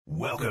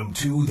Welcome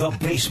to The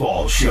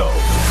Baseball Show,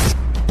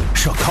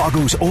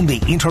 Chicago's only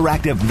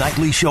interactive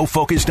nightly show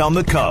focused on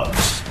the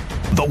Cubs,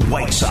 the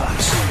White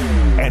Sox,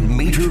 and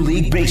Major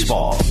League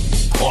Baseball.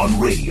 On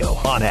radio,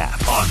 on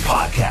app, on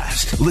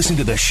podcast. Listen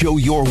to the show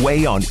your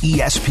way on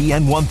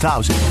ESPN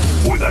 1000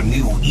 or the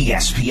new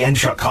ESPN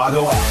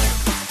Chicago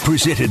app.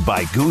 Presented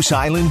by Goose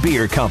Island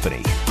Beer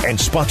Company and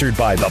sponsored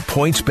by the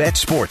PointsBet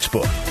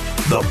Sportsbook.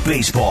 The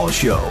Baseball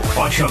Show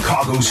on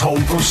Chicago's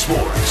home for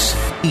sports,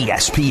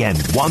 ESPN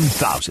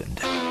 1000.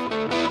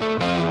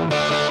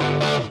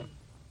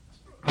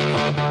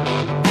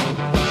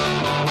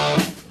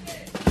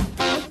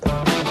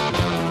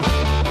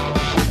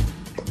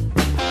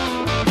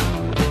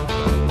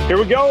 Here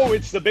we go.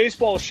 It's the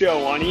Baseball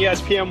Show on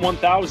ESPN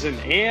 1000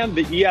 and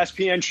the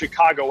ESPN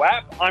Chicago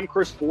app. I'm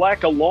Chris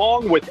Black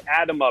along with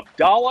Adam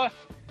Abdallah.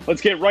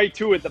 Let's get right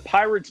to it. The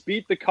Pirates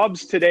beat the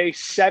Cubs today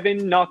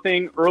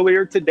 7-0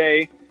 earlier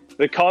today.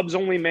 The Cubs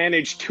only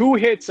managed 2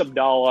 hits,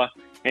 Abdallah,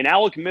 and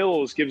Alec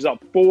Mills gives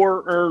up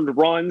 4 earned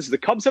runs. The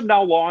Cubs have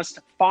now lost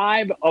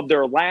 5 of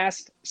their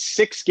last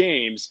 6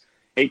 games.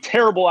 A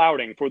terrible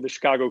outing for the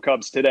Chicago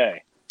Cubs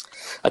today.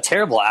 A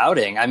terrible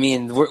outing. I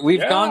mean, we've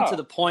gone to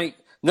the point.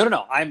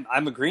 No.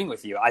 I'm agreeing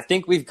with you. I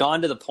think we've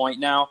gone to the point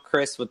now,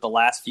 Chris, with the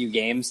last few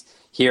games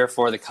here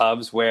for the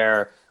Cubs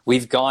where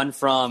we've gone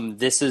from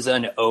this is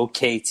an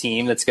okay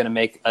team that's going to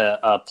make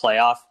a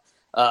playoff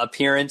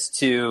appearance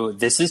to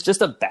this is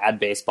just a bad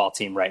baseball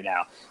team right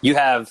now. You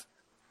have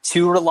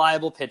 2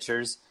 reliable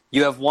pitchers.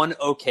 You have 1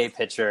 okay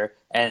pitcher.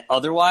 And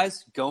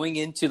otherwise, going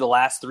into the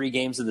last 3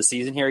 games of the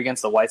season here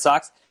against the White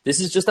Sox, this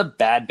is just a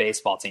bad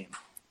baseball team.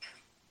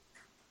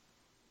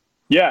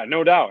 Yeah,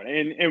 no doubt.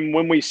 And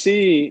when we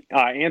see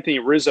Anthony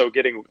Rizzo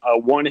getting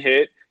 1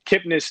 hit,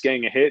 Kipnis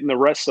getting a hit, and the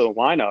rest of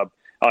the lineup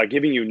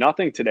giving you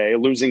nothing today,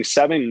 losing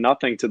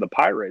 7-0 to the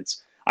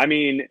Pirates. I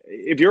mean,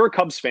 if you're a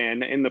Cubs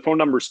fan and the phone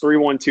number is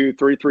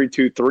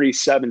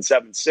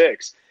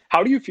 312-332-3776,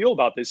 how do you feel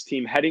about this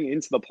team heading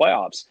into the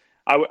playoffs?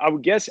 I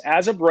would guess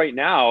as of right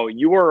now,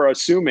 you are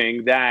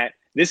assuming that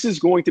this is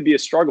going to be a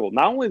struggle,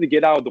 not only to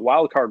get out of the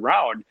wild card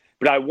round,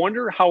 but I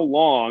wonder how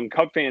long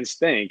Cub fans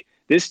think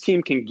this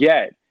team can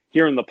get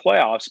here in the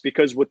playoffs,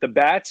 because with the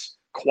bats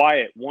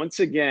quiet once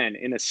again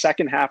in the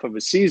second half of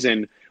a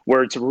season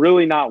where it's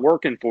really not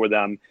working for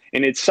them,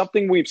 and it's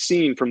something we've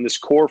seen from this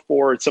core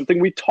 4, it's something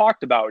we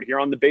talked about here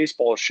on the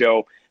Baseball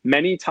Show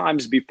many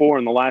times before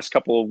in the last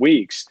couple of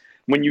weeks,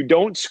 when you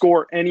don't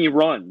score any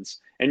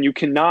runs and you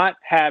cannot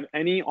have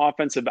any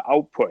offensive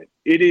output,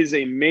 it is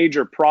a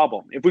major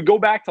problem. If we go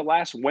back to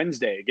last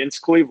Wednesday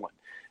against Cleveland,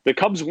 the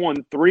Cubs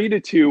won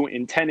 3-2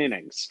 in 10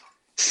 innings.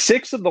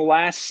 6 of the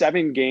last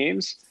 7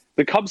 games,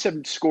 the Cubs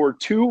have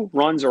scored 2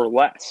 runs or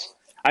less.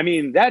 I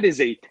mean, that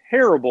is a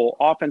terrible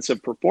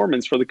offensive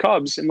performance for the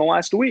Cubs in the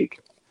last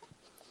week.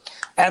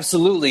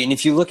 Absolutely. And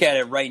if you look at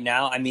it right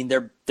now, I mean,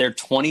 they're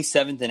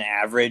 27th in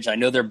average. I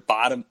know they're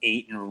bottom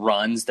 8 in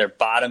runs. They're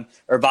bottom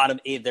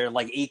 8. They're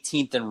like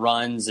 18th in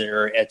runs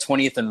or at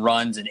 20th in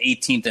runs and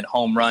 18th in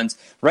home runs.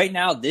 Right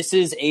now, this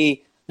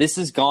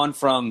has gone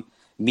from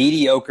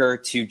mediocre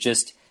to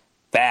just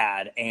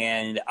bad.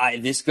 And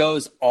this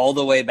goes all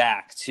the way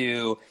back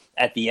to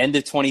at the end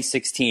of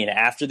 2016,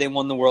 after they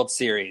won the World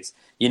Series.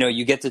 You know,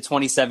 you get to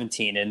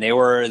 2017, and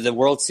the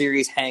World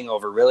Series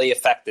hangover really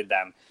affected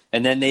them.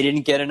 And then they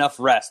didn't get enough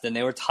rest, and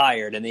they were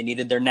tired, and they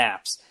needed their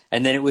naps.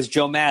 And then it was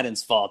Joe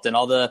Maddon's fault, and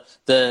all the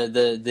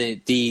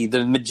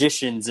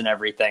magicians and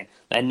everything.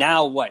 And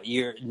now what?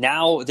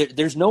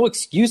 There's no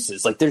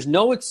excuses. Like, there's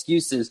no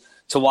excuses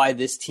to why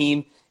this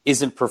team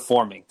isn't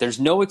performing. There's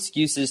no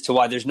excuses to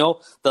why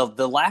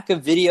the lack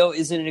of video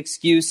isn't an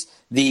excuse.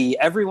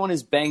 Everyone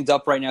is banged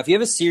up right now. If you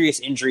have a serious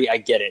injury, I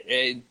get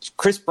it.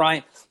 Chris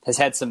Bryant has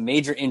had some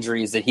major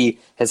injuries that he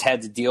has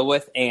had to deal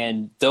with,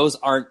 and those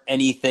aren't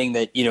anything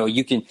that,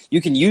 you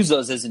can use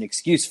those as an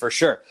excuse for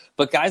sure.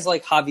 But guys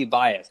like Javi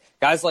Baez,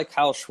 guys like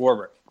Kyle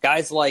Schwarber,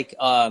 guys like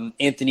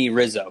Anthony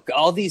Rizzo,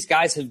 all these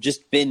guys have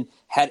just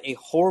had a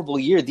horrible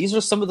year. These are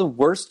some of the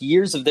worst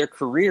years of their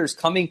careers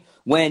coming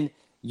when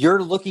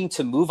you're looking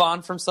to move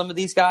on from some of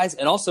these guys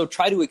and also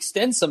try to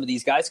extend some of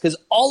these guys, because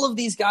all of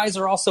these guys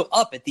are also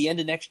up at the end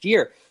of next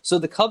year. So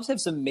the Cubs have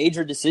some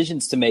major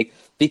decisions to make,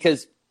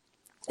 because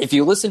if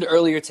you listened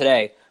earlier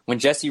today when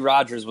Jesse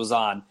Rogers was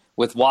on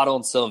with Waddle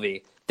and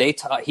Sylvie,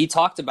 he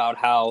talked about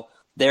how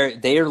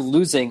they are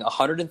losing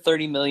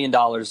 $130 million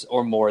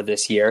or more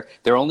this year.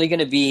 They're only going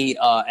to be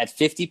at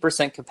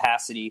 50%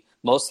 capacity,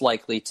 most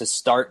likely, to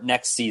start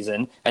next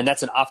season, and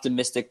that's an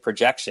optimistic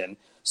projection.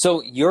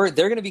 So they're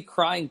going to be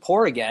crying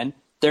poor again.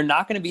 They're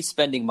not going to be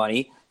spending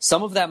money.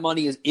 Some of that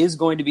money is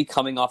going to be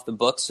coming off the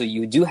books, so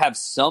you do have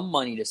some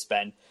money to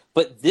spend.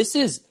 But this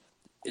is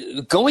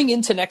going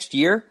into next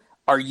year.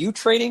 Are you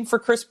trading for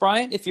Chris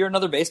Bryant if you're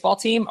another baseball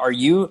team? Are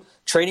you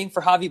trading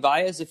for Javi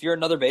Baez if you're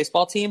another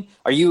baseball team?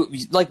 Are you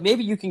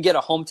maybe you can get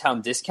a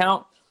hometown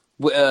discount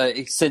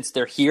since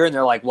they're here and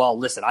they're like, well,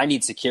 listen, I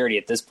need security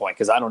at this point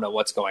because I don't know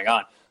what's going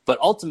on. But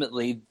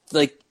ultimately,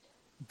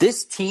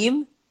 this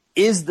team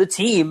is the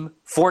team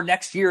for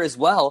next year as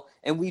well.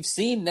 And we've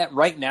seen that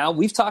right now.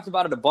 We've talked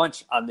about it a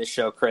bunch on this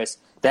show, Chris,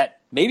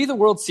 that maybe the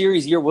World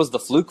Series year was the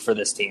fluke for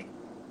this team.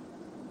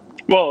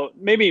 Well,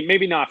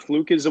 maybe not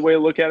fluke is the way to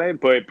look at it,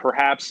 but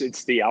perhaps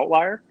it's the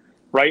outlier,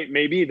 right?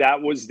 Maybe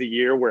that was the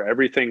year where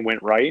everything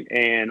went right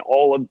and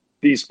all of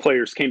these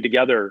players came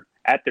together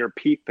at their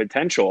peak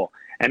potential.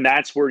 And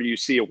that's where you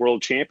see a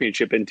world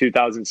championship in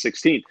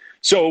 2016.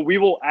 So we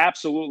will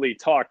absolutely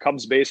talk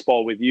Cubs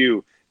baseball with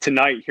you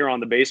tonight here on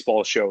the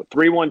Baseball Show.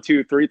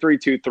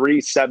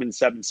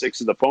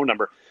 312-332-3776 is the phone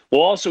number.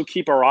 We'll also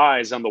keep our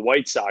eyes on the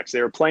White Sox.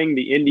 They're playing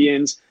the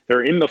Indians.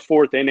 They're in the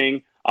fourth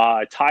inning.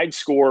 Tied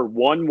score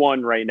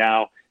 1-1 right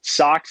now,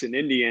 Sox and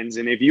Indians.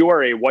 And if you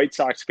are a White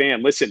Sox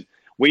fan, listen,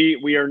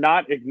 we are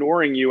not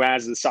ignoring you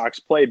as the Sox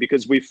play,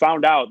 because we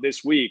found out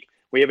this week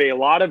we have a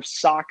lot of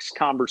Sox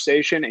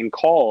conversation and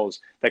calls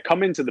that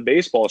come into the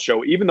Baseball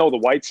Show, even though the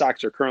White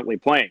Sox are currently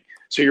playing.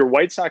 So your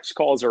White Sox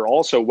calls are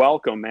also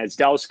welcome, as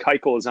Dallas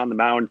Keuchel is on the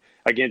mound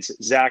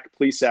against Zach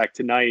Plesac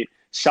tonight,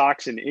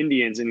 Sox and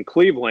Indians in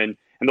Cleveland.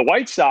 And the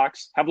White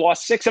Sox have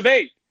lost 6 of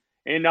 8.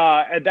 And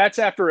that's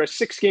after a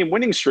 6-game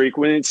winning streak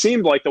when it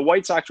seemed like the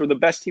White Sox were the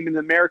best team in the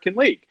American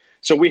League.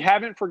 So we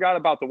haven't forgot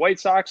about the White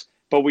Sox,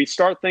 but we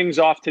start things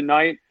off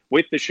tonight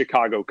with the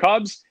Chicago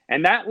Cubs.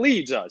 And that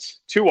leads us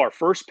to our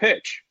first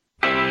pitch.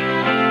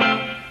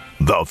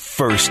 The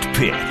first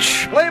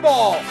pitch. Play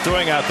ball.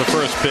 Throwing out the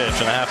first pitch,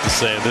 and I have to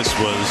say this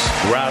was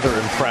rather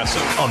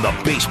impressive. On the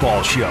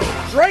Baseball Show.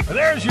 Strike.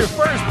 There's your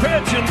first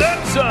pitch and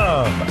then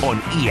some.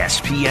 On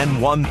ESPN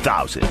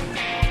 1000.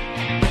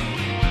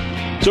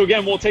 So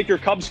again, we'll take your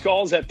Cubs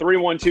calls at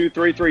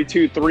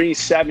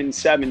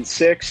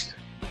 312-332-3776.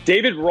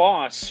 David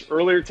Ross,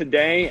 earlier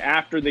today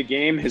after the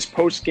game, his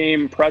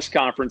post-game press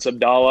conference,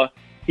 Abdallah,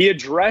 he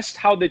addressed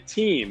how the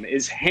team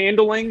is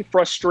handling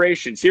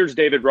frustrations. Here's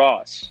David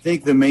Ross. I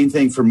think the main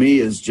thing for me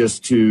is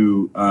just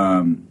to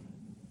turn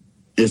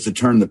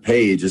the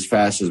page as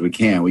fast as we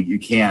can. You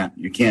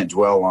can't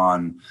dwell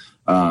on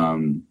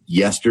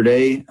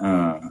yesterday,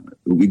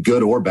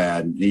 good or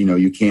bad.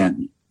 You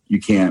can't.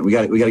 We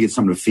got to get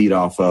something to feed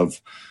off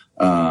of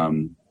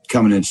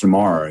coming in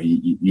tomorrow.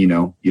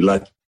 You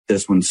let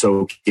this one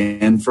soak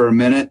in for a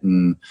minute,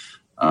 and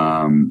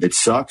it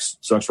sucks.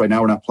 It sucks right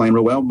now. We're not playing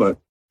real well, but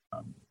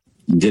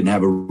didn't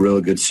have a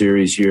really good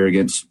series here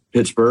against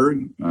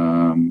Pittsburgh.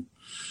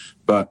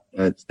 But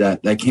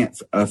that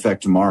can't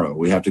affect tomorrow.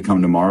 We have to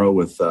come tomorrow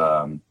with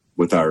our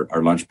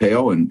lunch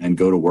pail and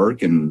go to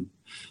work. And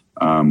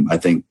I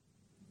think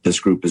this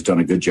group has done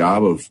a good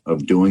job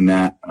of doing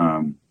that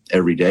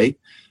every day.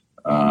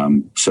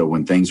 So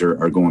when things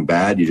are going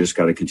bad, you just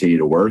got to continue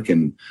to work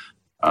and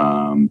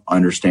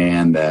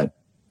understand that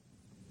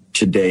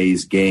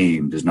today's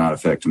game does not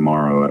affect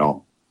tomorrow at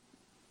all.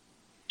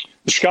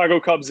 The Chicago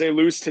Cubs, they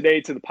lose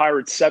today to the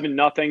Pirates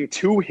 7-0.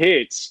 2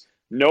 hits,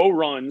 no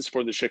runs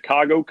for the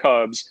Chicago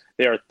Cubs.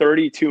 They are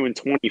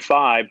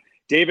 32-25.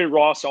 David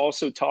Ross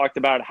also talked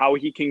about how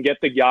he can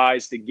get the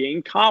guys to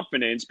gain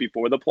confidence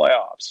before the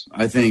playoffs.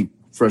 I think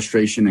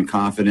frustration and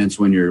confidence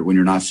when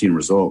you're not seeing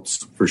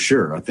results, for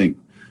sure. I think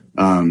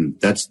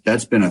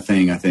that's been a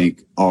thing, I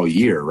think, all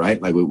year,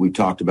 right? Like we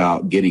talked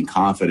about getting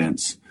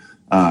confidence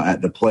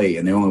at the plate,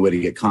 and the only way to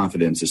get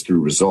confidence is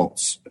through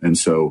results. And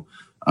so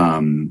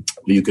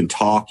you can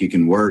talk, you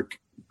can work,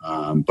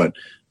 but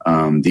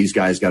these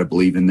guys got to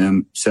believe in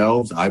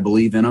themselves. I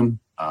believe in them.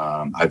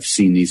 I've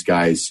seen these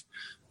guys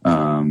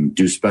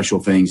do special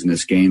things in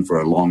this game for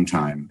a long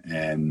time,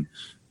 and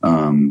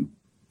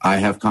I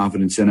have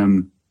confidence in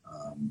them.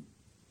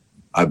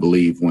 I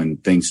believe when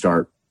things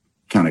start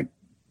kind of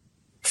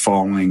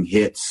falling,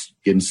 hits,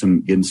 getting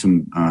some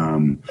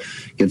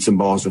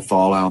balls to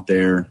fall out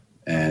there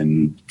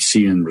and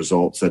seeing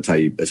results, that's how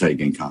you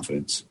gain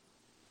confidence.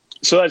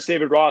 So that's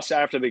David Ross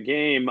after the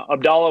game.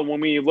 Abdallah, when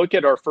we look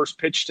at our first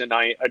pitch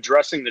tonight,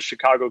 addressing the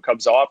Chicago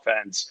Cubs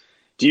offense,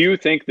 do you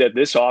think that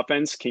this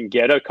offense can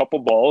get a couple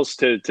balls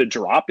to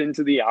drop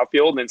into the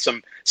outfield and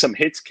some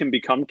hits can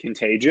become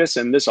contagious,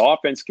 and this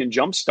offense can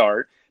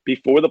jumpstart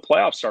before the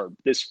playoffs start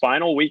this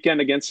final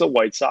weekend against the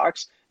White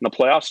Sox, and the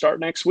playoffs start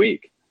next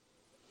week?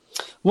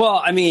 Well,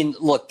 I mean,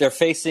 look, they're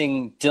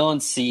facing Dylan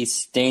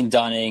Cease, Dane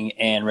Dunning,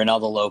 and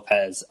Reynaldo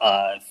Lopez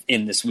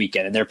in this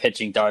weekend, and they're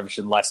pitching Darvish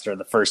and Lester in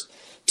the first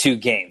 2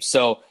 games.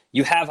 So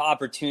you have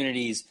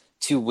opportunities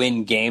to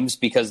win games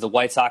because the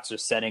White Sox are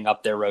setting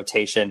up their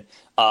rotation,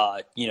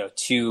 for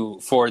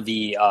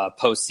the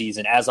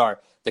postseason, as are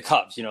the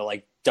Cubs.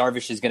 Like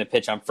Darvish is going to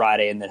pitch on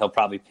Friday, and then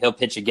he'll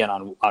pitch again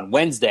on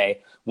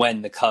Wednesday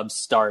when the Cubs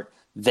start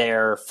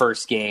their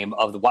first game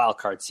of the wild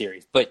card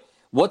series. But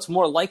what's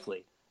more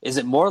likely? Is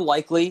it more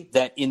likely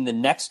that in the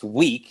next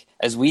week,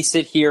 as we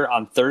sit here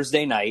on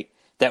Thursday night,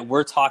 that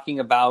we're talking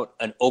about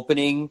an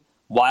opening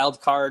wild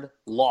card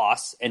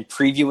loss and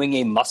previewing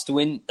a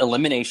must-win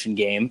elimination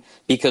game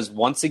because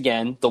once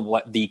again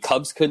the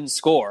Cubs couldn't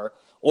score?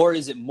 Or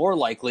is it more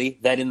likely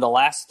that in the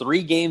last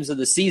 3 games of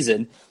the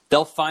season,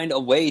 they'll find a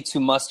way to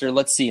muster,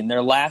 let's see, in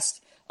their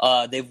last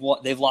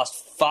They've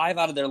lost 5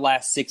 out of their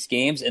last 6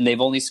 games, and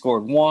they've only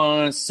scored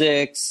 1,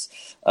 6,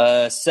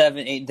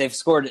 7, 8. They've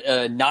scored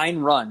 9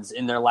 runs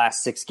in their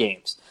last 6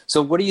 games.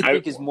 So what do you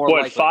think is more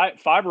likely?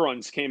 Five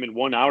runs came in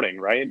one outing,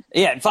 right?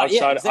 Yeah,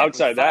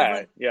 outside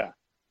that, yeah.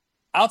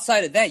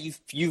 Outside of that,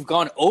 you've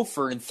gone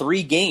 0 in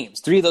 3 games,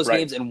 3 of those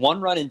games, and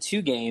 1 run in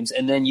 2 games,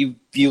 and then you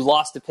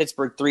lost to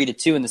Pittsburgh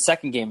 3-2 in the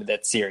second game of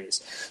that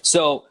series.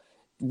 So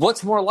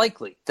what's more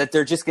likely, that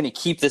they're just going to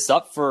keep this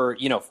up for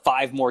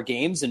 5 more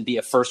games and be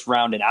a first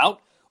round and out,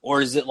 or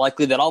is it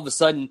likely that all of a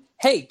sudden,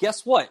 hey,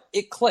 guess what?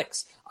 It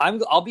clicks.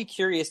 I'll be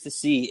curious to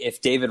see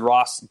if David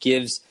Ross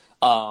gives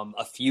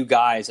a few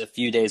guys a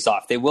few days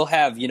off. They will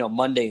have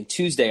Monday and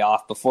Tuesday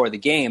off before the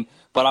game.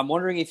 But I'm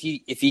wondering if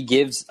he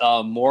gives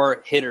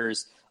more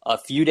hitters a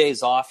few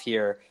days off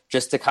here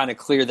just to kind of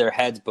clear their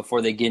heads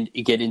before they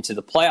get into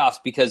the playoffs.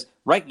 Because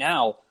right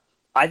now,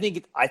 I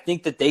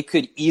think that they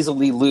could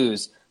easily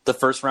lose the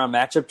first round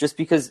matchup just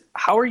because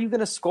how are you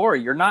going to score?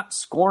 You're not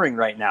scoring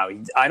right now.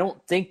 I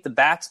don't think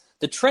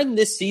the trend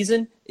this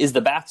season is the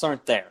bats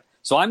aren't there.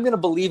 So I'm going to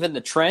believe in the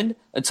trend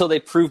until they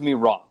prove me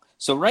wrong.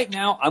 So right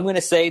now, I'm going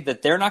to say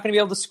that they're not going to be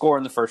able to score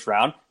in the first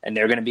round, and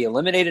they're going to be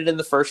eliminated in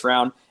the first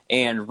round.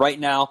 And right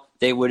now,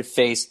 they would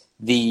face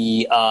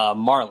the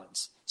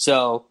Marlins.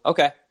 So,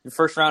 okay, your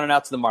first round and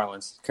out to the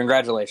Marlins.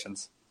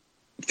 Congratulations.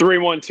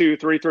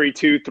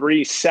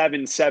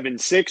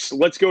 312-332-3776.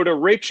 Let's go to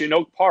Rich in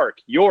Oak Park.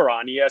 You're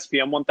on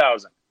ESPN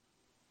 1000.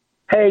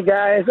 Hey,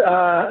 guys.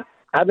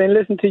 I've been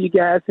listening to you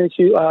guys since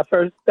you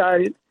first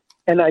started,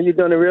 and you're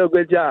doing a real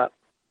good job.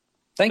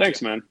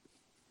 Thanks, man.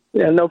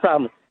 Yeah, no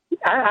problem.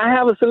 I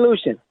have a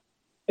solution.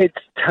 It's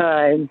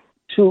time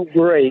to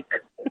break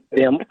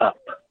them up.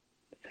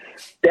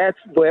 That's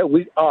where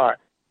we are.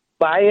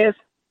 Baez,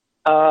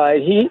 I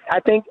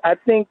think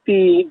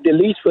the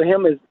leash for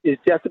him is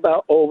just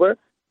about over.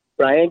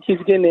 Brian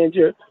keeps getting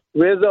injured.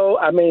 Rizzo,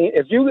 I mean,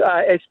 if you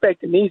are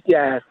expecting these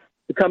guys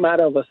to come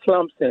out of a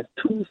slump since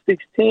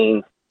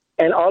 2016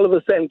 and all of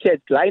a sudden catch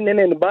lightning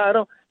in the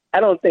bottle, I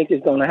don't think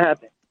it's going to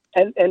happen.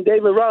 And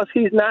David Ross,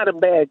 he's not a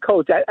bad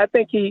coach. I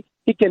think he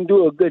can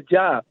do a good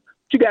job.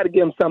 But you got to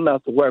give him something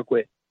else to work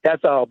with.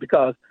 That's all,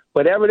 because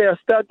whatever they're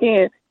stuck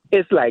in,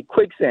 it's like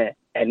quicksand,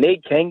 and they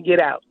can't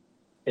get out.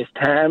 It's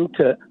time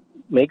to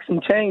make some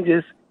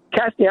changes.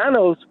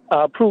 Castellanos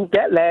proved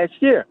that last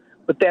year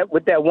with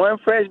that one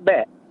fresh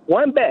bat,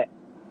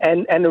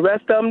 and the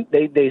rest of them,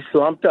 they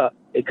slumped up.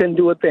 They couldn't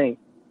do a thing.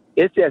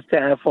 It's just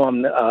time for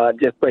them to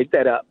just break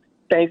that up.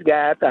 Thanks,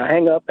 guys. I'll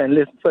hang up and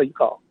listen for your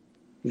call.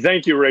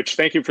 Thank you, Rich.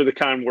 Thank you for the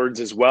kind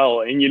words as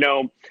well.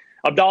 And,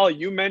 Abdallah,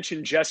 you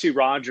mentioned Jesse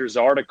Rogers'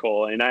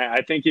 article, and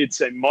I think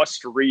it's a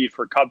must-read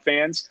for Cub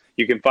fans.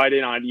 You can find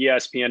it on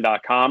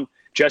ESPN.com.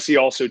 Jesse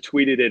also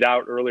tweeted it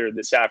out earlier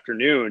this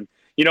afternoon.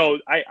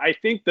 I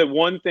think the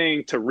one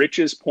thing, to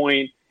Rich's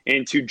point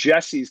and to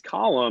Jesse's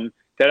column,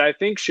 that I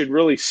think should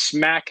really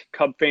smack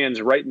Cub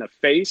fans right in the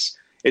face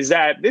is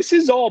that this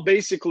is all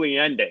basically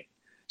ending.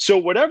 So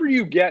whatever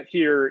you get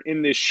here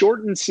in this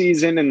shortened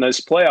season and this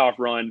playoff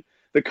run,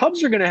 the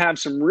Cubs are going to have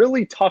some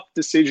really tough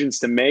decisions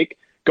to make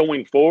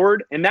going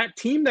forward. And that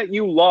team that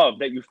you love,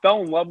 that you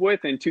fell in love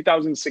with in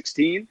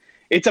 2016,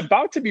 it's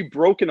about to be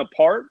broken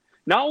apart,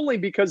 not only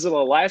because of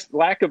the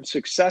lack of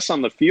success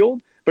on the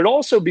field, but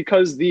also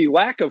because the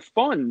lack of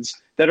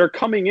funds that are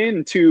coming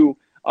into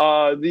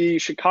the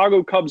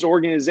Chicago Cubs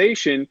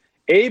organization,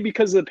 A,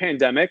 because of the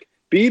pandemic,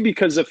 B,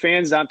 because of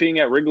fans not being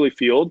at Wrigley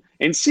Field,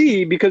 and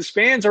C, because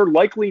fans are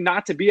likely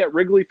not to be at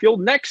Wrigley Field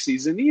next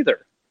season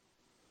either.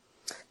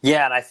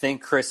 Yeah, and I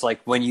think, Chris, like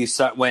when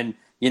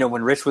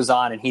Rich was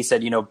on and he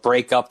said,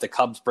 break up the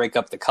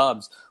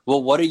Cubs.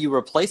 Well, what are you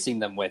replacing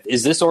them with?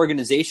 Is this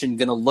organization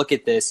going to look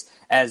at this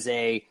as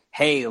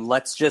hey,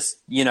 let's just,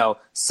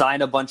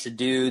 sign a bunch of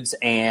dudes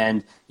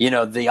and,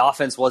 the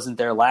offense wasn't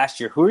there last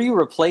year. Who are you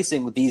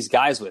replacing these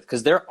guys with?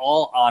 Because they're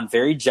all on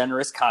very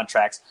generous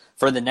contracts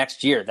for the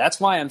next year. That's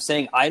why I'm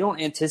saying I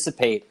don't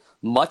anticipate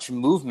much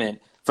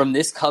movement from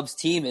this Cubs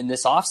team in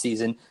this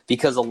offseason,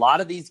 because a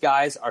lot of these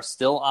guys are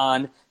still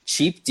on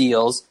cheap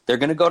deals. They're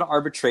going to go to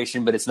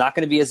arbitration, but it's not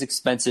going to be as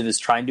expensive as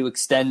trying to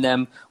extend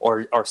them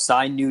or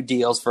sign new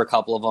deals for a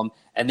couple of them.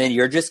 And then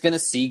you're just going to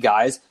see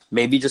guys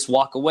maybe just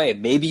walk away.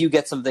 Maybe you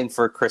get something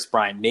for Chris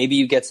Bryant. Maybe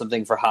you get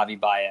something for Javi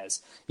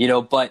Baez,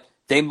 but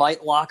they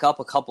might lock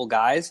up a couple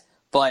guys.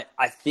 But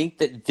I think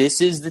that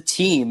this is the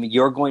team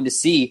you're going to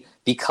see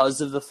because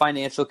of the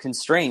financial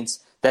constraints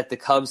that the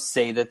Cubs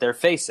say that they're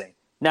facing.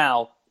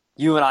 Now,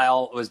 you and I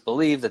always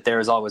believe that there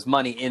is always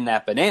money in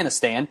that banana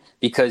stand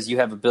because you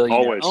have a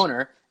billionaire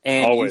owner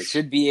and you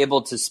should be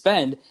able to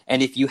spend.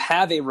 And if you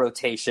have a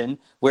rotation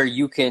where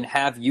you can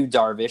have Yu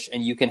Darvish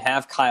and you can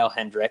have Kyle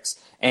Hendricks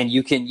and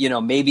you can,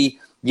 maybe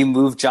you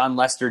move John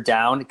Lester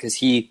down because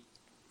he,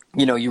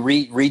 you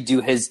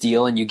redo his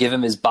deal and you give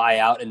him his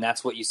buyout and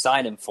that's what you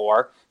sign him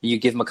for. You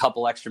give him a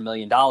couple extra $1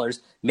 million.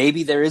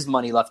 Maybe there is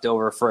money left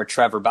over for a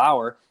Trevor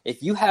Bauer.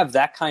 If you have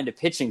that kind of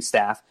pitching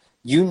staff,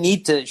 you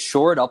need to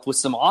shore it up with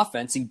some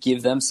offense and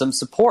give them some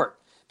support.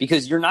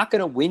 because you're not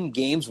going to win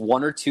games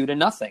 1 or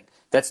 2-0.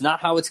 That's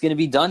not how it's going to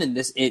be done in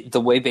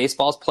the way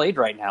baseball's played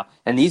right now.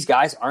 And these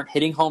guys aren't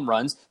hitting home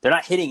runs. They're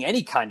not hitting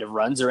any kind of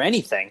runs or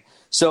anything.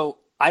 So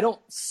I don't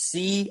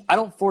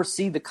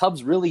foresee the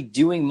Cubs really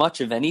doing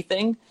much of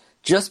anything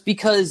just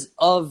because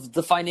of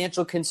the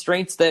financial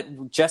constraints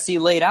that Jesse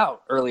laid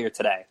out earlier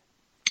today.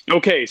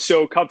 Okay,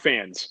 so Cub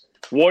fans,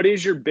 what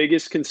is your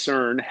biggest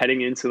concern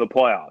heading into the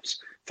playoffs?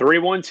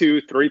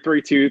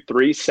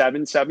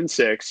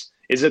 312-332-3776.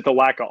 Is it the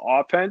lack of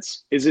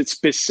offense? Is it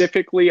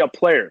specifically a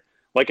player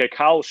like a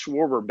Kyle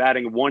Schwarber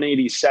batting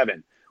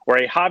 187 or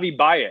a Javi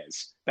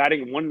Baez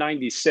batting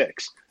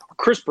 196?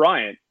 Chris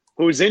Bryant,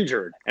 who is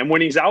injured, and when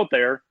he's out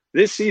there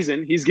this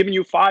season, he's giving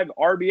you 5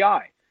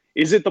 RBI.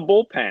 Is it the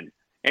bullpen?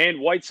 And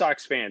White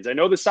Sox fans, I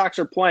know the Sox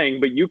are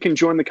playing, but you can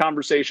join the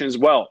conversation as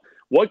well.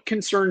 What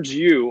concerns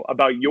you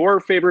about your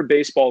favorite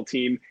baseball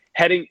team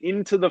heading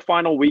into the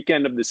final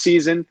weekend of the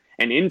season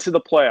and into the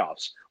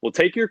playoffs? We'll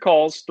take your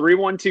calls,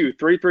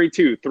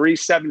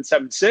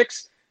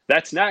 312-332-3776.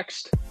 That's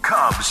next.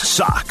 Cubs,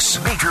 Sox,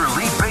 Major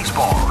League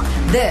Baseball.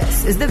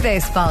 This is the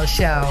Baseball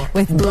Show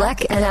with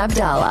Bleck and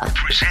Abdallah.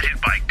 Presented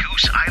by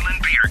Goose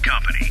Island Beer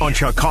Company. On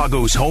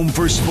Chicago's Home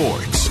for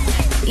Sports.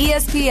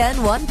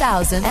 ESPN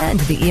 1000 and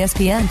the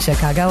ESPN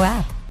Chicago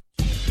app.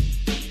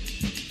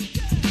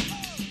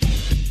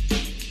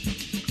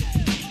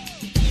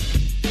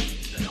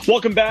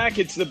 Welcome back.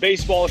 It's the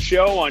Baseball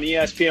Show on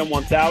ESPN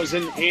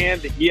 1000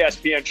 and the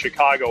ESPN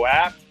Chicago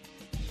app.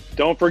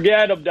 Don't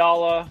forget,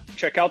 Abdallah,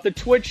 check out the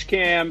Twitch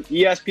cam,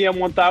 ESPN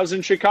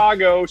 1000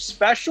 Chicago,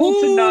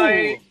 special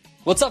tonight.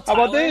 What's up, Tyler?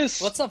 How about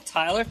this? What's up,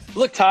 Tyler?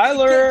 Look,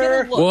 Tyler.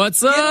 get a look.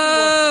 What's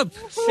up?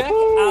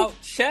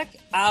 Check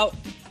out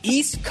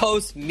East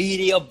Coast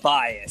Media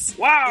Bias.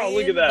 Wow, in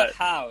look at that. The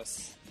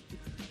house.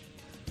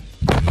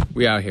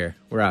 We're out here.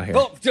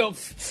 Oh,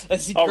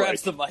 as he All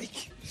grabs right. the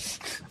mic.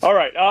 All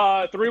right,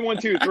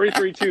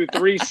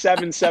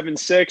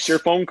 312-332-3776. Your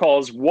phone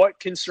calls. What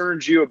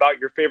concerns you about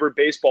your favorite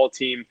baseball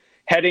team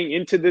heading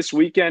into this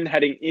weekend,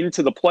 heading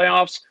into the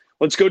playoffs?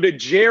 Let's go to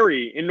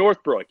Jerry in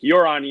Northbrook.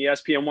 You're on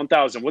ESPN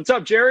 1000. What's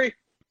up, Jerry?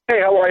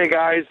 Hey, how are you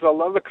guys? I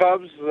love the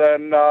Cubs,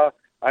 and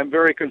I'm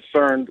very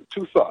concerned.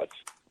 2 thoughts.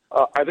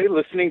 Are they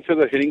listening to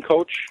the hitting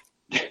coach?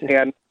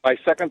 And my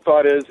second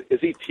thought is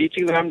he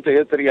teaching them to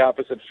hit to the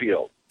opposite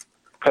field?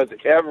 Because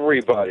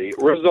everybody,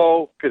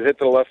 Rizzo could hit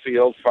to the left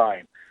field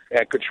fine,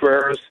 and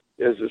Contreras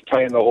is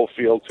playing the whole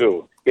field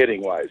too,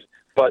 hitting-wise.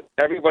 But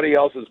everybody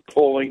else is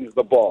pulling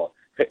the ball,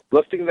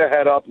 lifting their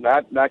head up,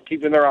 not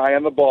keeping their eye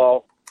on the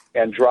ball,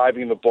 and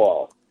driving the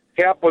ball.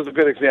 Happ was a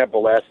good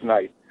example last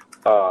night.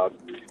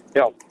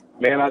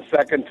 Man on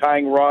second,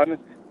 tying run,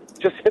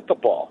 just hit the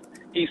ball.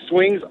 He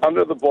swings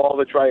under the ball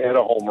to try to hit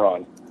a home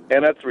run,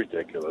 and that's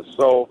ridiculous.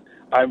 So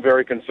I'm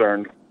very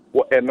concerned,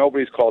 and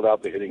nobody's called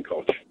out the hitting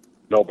coach.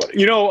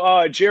 Nobody.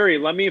 Jerry,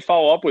 let me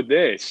follow up with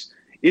this.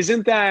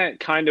 Isn't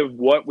that kind of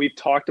what we've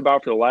talked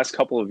about for the last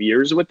couple of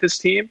years with this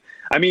team?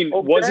 I mean,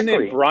 Wasn't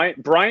it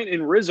Bryant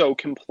and Rizzo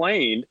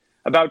complained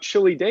about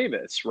Chili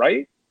Davis,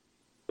 right?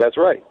 That's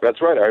right.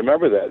 I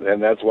remember that,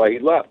 and that's why he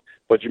left.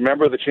 But you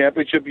remember the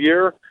championship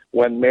year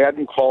when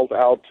Madden called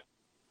out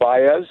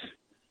Baez,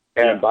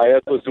 and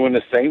Baez was doing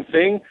the same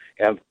thing,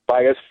 and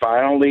Baez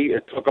finally,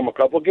 it took him a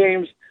couple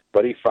games,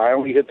 but he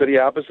finally hit to the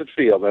opposite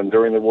field. And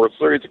during the World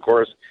Series, of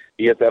course,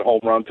 he hit that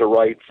home run to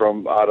right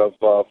from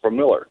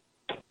Miller,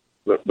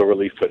 the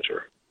relief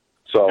pitcher.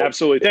 So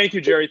absolutely. Thank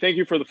you, Jerry. Thank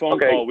you for the phone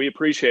call. We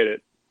appreciate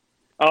it.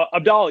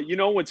 Abdallah,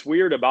 what's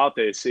weird about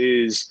this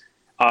is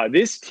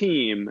this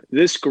team,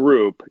 this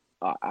group,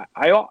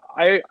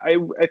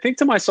 I think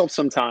to myself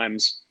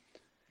sometimes,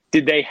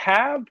 did they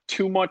have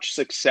too much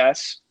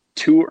success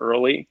too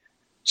early?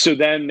 So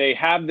then they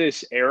have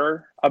this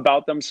error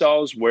about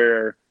themselves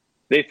where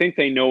they think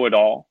they know it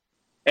all.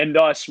 And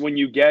thus, when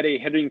you get a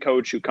hitting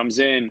coach who comes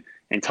in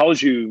and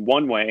tells you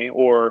one way,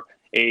 or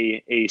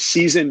a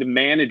seasoned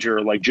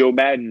manager like Joe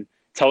Madden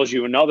tells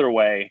you another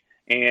way,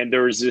 and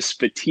there's this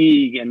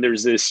fatigue and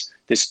there's this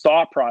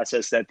thought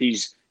process that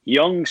these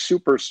young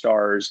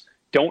superstars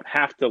don't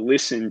have to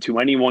listen to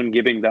anyone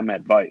giving them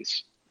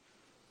advice.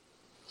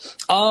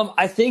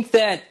 I think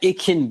that it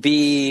can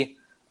be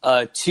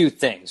 2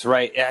 things,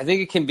 right? I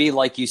think it can be,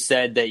 like you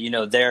said, that,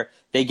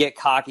 they get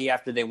cocky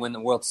after they win the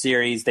World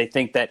Series. They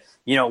think that,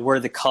 we're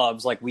the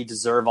Cubs, like we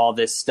deserve all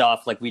this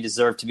stuff, like we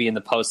deserve to be in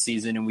the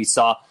postseason. And we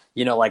saw,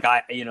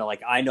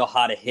 I know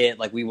how to hit,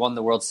 like we won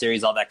the World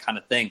Series, all that kind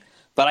of thing.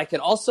 But I can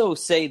also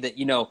say that,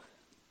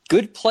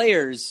 good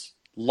players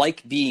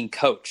like being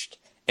coached,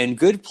 and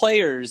good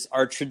players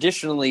are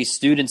traditionally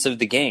students of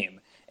the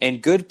game,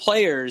 and good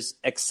players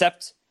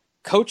accept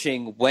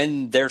coaching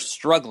when they're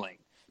struggling.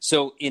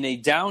 So in a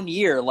down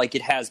year, like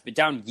it has been,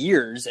 down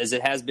years as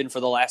it has been for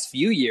the last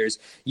few years,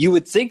 you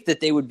would think that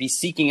they would be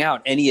seeking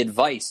out any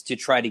advice to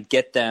try to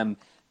get them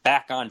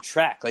back on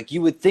track. Like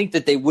you would think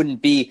that they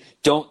wouldn't be,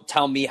 don't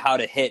tell me how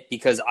to hit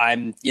because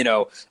I'm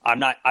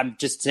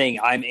just saying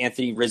I'm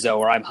Anthony Rizzo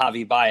or I'm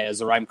Javi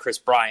Baez or I'm Chris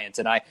Bryant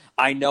and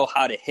I know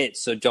how to hit,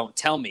 so don't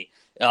tell me.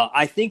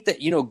 I think that,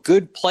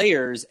 good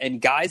players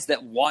and guys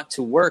that want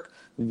to work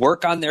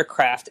on their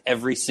craft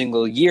every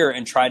single year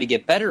and try to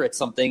get better at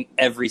something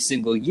every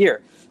single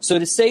year. So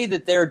to say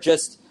that they're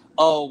just,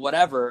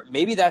 whatever,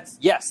 maybe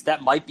that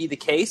might be the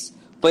case.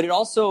 But it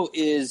also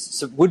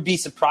would be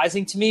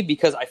surprising to me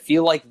because I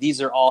feel like these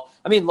are all.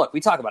 I mean, look,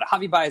 we talk about it.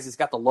 Javi Baez has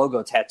got the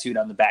logo tattooed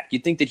on the back.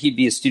 You'd think that he'd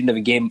be a student of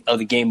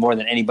the game more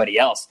than anybody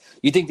else.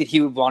 You'd think that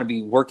he would want to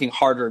be working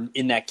harder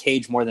in that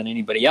cage more than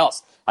anybody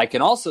else. I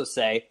can also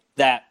say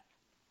that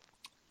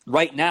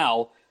right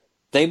now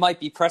they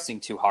might be pressing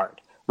too hard.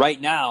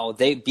 Right now,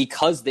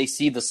 because they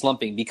see the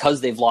slumping,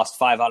 because they've lost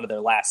 5 out of their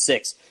last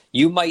 6.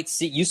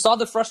 You saw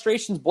the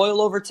frustrations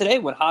boil over today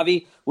when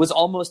Javi was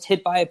almost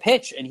hit by a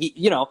pitch, and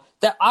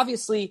that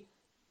obviously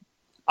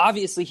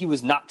he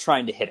was not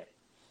trying to hit it.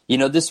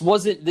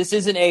 This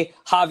isn't a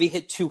Javi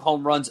hit 2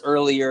 home runs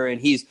earlier and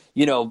he's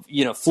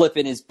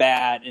flipping his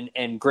bat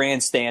and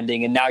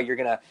grandstanding, and now you're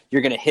gonna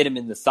hit him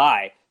in the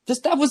thigh.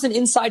 That was an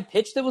inside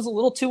pitch that was a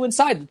little too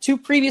inside. The 2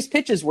 previous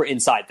pitches were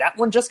inside. That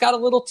one just got a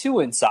little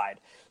too inside.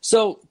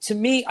 So to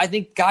me, I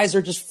think guys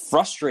are just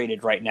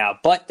frustrated right now,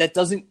 but that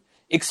doesn't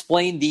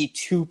explain the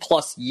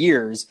 2+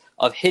 years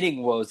of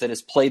hitting woes that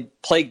has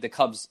plagued the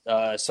Cubs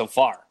so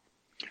far.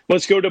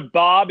 Let's go to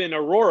Bob in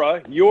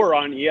Aurora. You're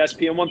on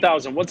ESPN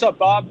 1000. What's up,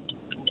 Bob?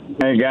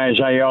 Hey guys,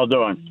 how y'all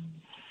doing?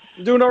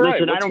 Doing all right.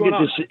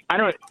 Listen, I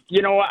don't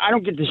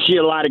get to see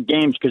a lot of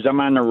games because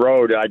I'm on the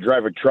road. I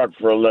drive a truck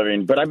for a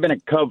living, but I've been a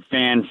Cub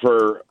fan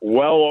for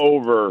well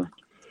over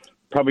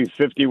probably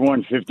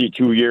 51,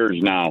 52 years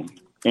now.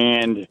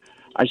 And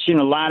I've seen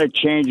a lot of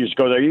changes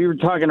go there. You were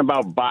talking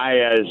about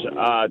Baez,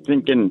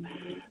 thinking,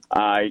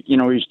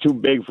 he's too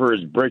big for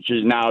his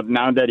britches now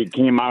that he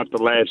came out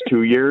the last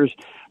 2 years.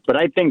 But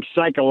I think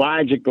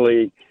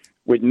psychologically,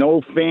 with no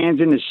fans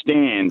in the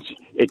stands,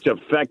 it's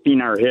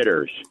affecting our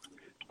hitters.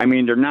 I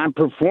mean, they're not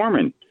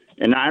performing.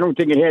 And I don't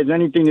think it has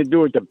anything to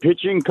do with the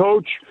pitching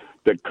coach,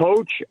 the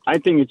coach. I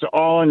think it's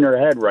all in their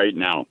head right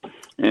now.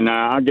 And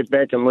I'll get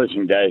back and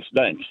listen, guys.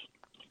 Thanks.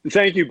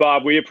 Thank you,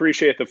 Bob. We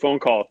appreciate the phone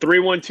call.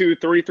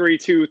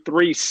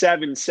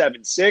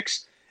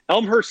 312-332-3776.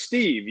 Elmhurst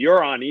Steve,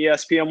 you're on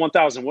ESPN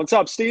 1000. What's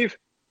up, Steve?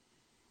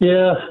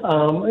 Yeah,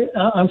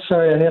 I'm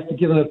sorry. I have to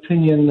give an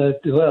opinion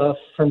that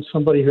from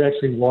somebody who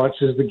actually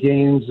watches the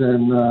games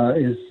and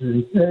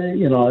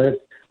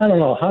I don't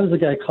know. How does a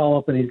guy call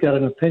up and he's got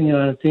an opinion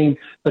on a team,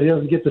 but he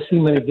doesn't get to see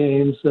many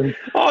games? And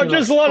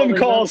just let him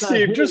call,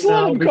 Steve. Just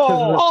let him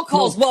call. All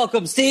calls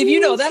welcome, Steve.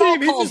 You know that.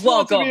 Steve, all calls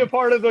welcome. To be a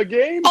part of the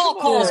game. All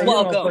calls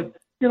welcome.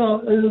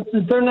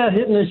 But, they're not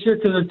hitting this year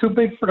because they're too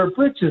big for their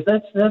britches.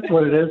 That's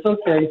what it is.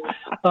 Okay.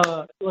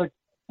 Look,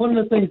 one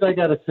of the things I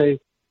got to say,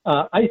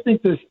 I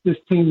think this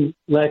team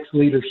lacks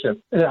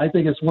leadership. I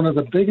think it's one of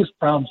the biggest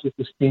problems with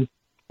this team.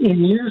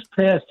 In years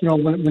past,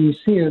 when you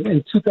see it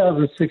in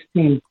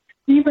 2016.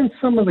 Even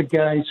some of the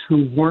guys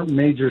who weren't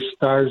major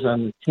stars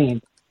on the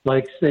team,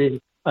 like, say,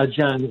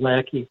 John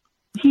Lackey,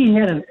 he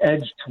had an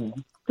edge to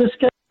him. This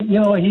guy, he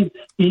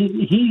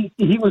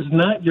was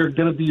not going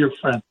to be your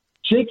friend.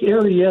 Jake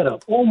Arrieta,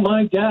 oh,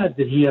 my God,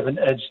 did he have an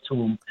edge to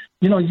him.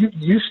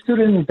 You stood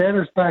in the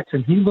batter's box,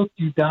 and he looked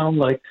you down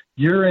like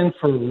you're in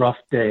for a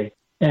rough day,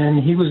 and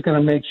he was going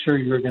to make sure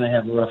you were going to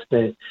have a rough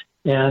day.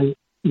 And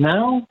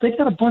now they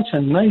got a bunch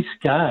of nice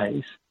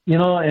guys,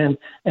 and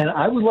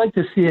I would like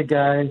to see a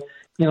guy –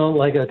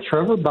 like a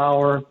Trevor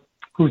Bauer,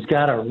 who's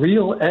got a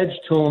real edge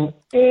to him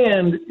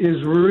and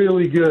is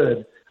really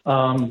good,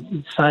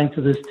 signed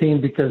to this team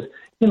because,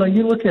 you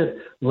look at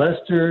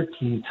Lester,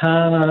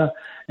 Quintana,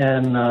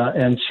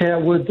 and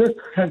Chatwood, their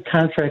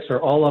contracts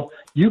are all up.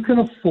 You can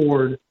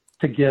afford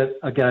to get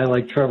a guy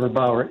like Trevor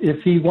Bauer.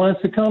 If he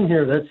wants to come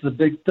here, that's the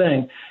big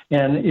thing.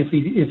 And if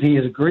he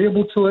is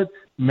agreeable to it,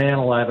 man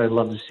alive, I'd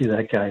love to see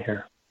that guy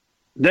here.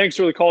 Thanks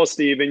for the call,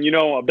 Steve. And,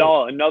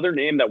 Abdallah, another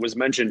name that was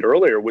mentioned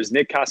earlier was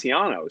Nick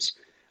Castellanos.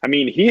 I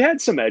mean, he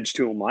had some edge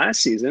to him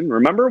last season.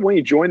 Remember when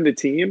he joined the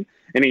team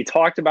and he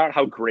talked about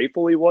how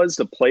grateful he was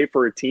to play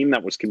for a team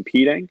that was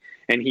competing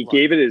and he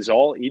gave it his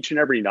all each and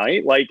every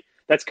night? Like,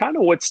 that's kind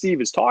of what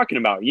Steve is talking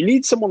about. You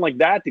need someone like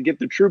that to get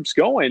the troops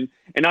going.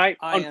 And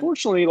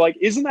unfortunately,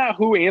 isn't that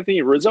who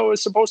Anthony Rizzo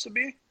is supposed to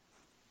be?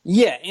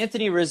 Yeah,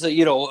 Anthony Rizzo,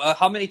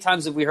 how many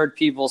times have we heard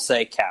people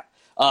say, Cap?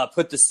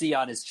 Put the C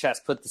on his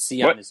chest. Put the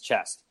C on his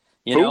chest.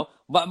 But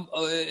what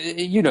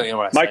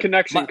I My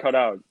connection cut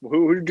out.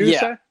 Who did you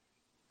say?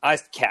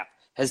 Cap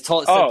has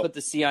said put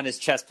the C on his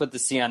chest. Put the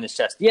C on his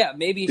chest. Yeah,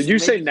 maybe. Did you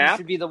say nap?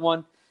 Should be the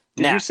one.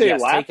 Did you say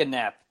lap? Take a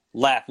nap.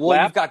 Lap.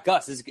 Well, you've got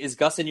Gus. Is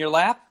Gus in your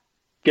lap?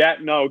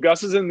 No,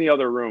 Gus is in the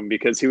other room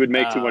because he would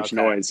make too much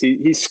noise.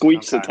 He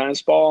squeaks the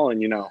tennis ball,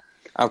 and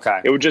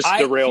Okay. It would just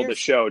derail the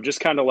show, just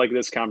kind of like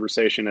this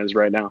conversation is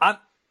right now.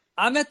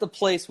 I'm at the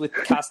place with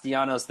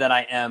Castellanos that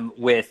I am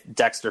with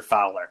Dexter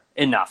Fowler.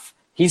 Enough.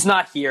 He's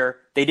not here.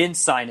 They didn't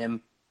sign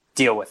him.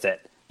 Deal with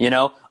it.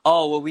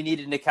 We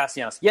needed Nick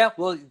Castellanos. Yeah,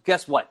 well,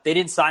 guess what? They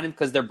didn't sign him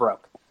because they're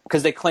broke.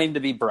 Because they claim to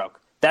be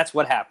broke. That's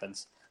what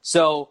happens.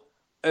 So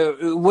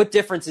what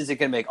difference is it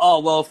going to make? Oh,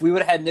 well, if we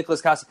would have had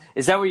Nicholas Castellanos,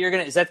 is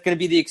that going to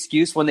be the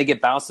excuse when they get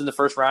bounced in the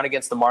first round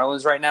against the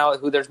Marlins right now,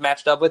 who they're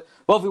matched up with?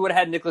 Well, if we would have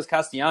had Nicholas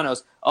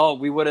Castellanos,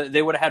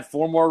 they would have had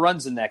 4 more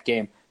runs in that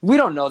game. We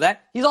don't know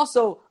that. He's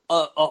also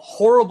a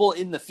horrible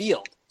in the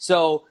field.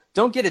 So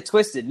don't get it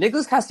twisted.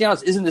 Nicholas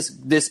Castellanos isn't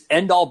this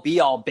end-all,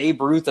 be-all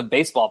Babe Ruth of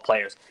baseball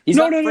players. He's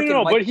no.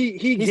 Mike, but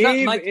he's not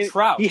Mike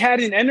Trout. He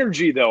had an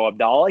energy, though,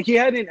 Abdallah. He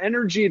had an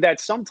energy that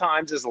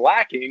sometimes is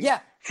lacking. Yeah.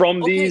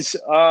 From these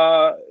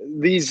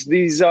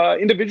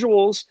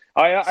individuals.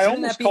 I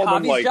almost call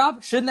them like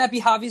job. Shouldn't that be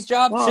Javi's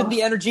job? Shouldn't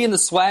the energy and the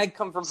swag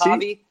come from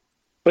Javi?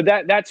 But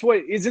that's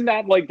what isn't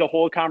that like the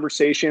whole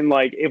conversation?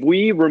 Like if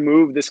we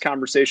remove this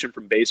conversation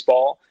from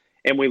baseball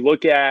and we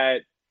look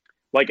at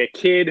like a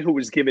kid who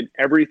was given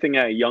everything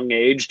at a young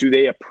age, do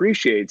they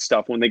appreciate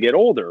stuff when they get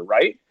older,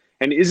 right?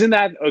 And isn't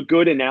that a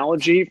good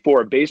analogy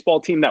for a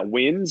baseball team that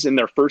wins in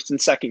their first and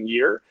second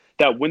year?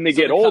 That when they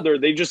get older,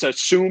 they just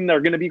assume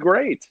they're going to be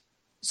great.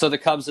 So the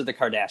Cubs are the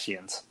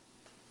Kardashians.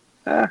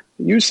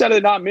 You said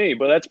it, not me,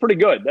 but that's pretty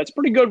good. That's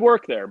pretty good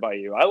work there by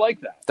you. I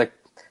like that.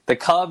 The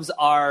Cubs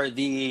are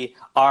the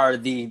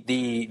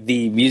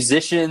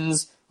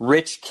musicians,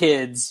 rich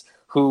kids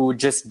who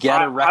just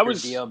get a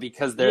record deal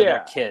because they're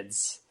their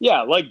kids.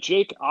 Yeah, like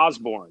Jake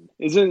Osborne.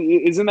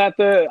 Isn't that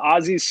the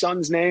Ozzy's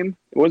son's name?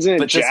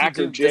 Wasn't it Jack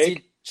or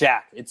Jake?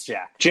 Jack. It's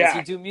Jack. Does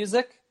he do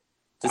music?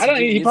 I don't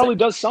know. He probably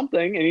does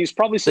something, and he's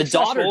probably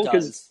successful. The daughter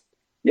does.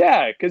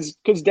 Yeah,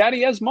 because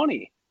Daddy has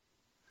money.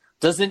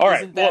 No?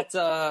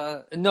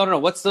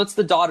 What's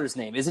the daughter's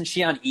name? Isn't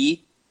she on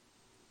E?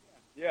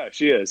 Yeah,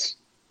 she is.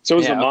 So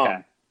is the mom. Okay.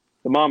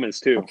 The mom is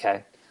too.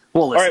 Okay.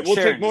 Well, listen, all right, we'll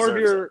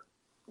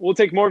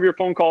take more of your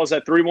phone calls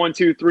at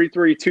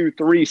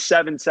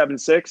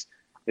 312-332-3776.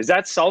 Is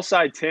that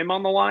Southside Tim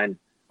on the line?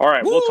 All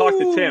right, we'll talk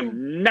to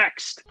Tim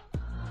next.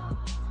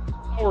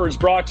 Hour is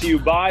brought to you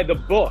by The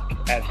Book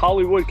at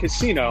Hollywood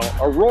Casino,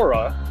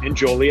 Aurora, and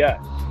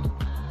Joliet.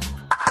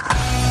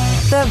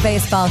 The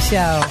Baseball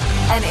Show.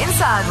 An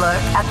inside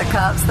look at the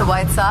Cubs, the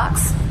White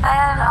Sox,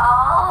 and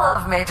all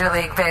of Major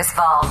League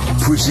Baseball.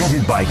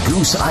 Presented by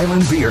Goose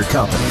Island Beer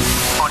Company.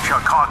 On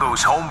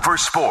Chicago's home for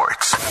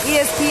sports.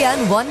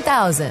 ESPN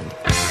 1000.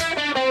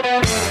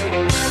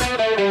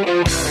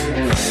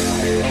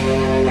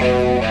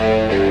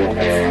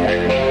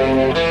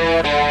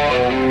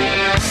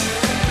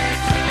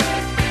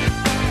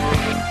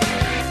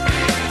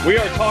 We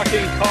are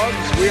talking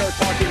Cubs. We are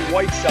talking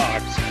White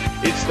Sox.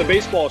 It's the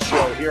Baseball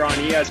Show here on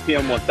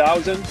ESPN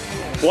 1000.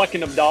 Bleck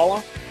and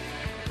Abdallah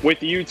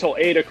with you till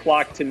 8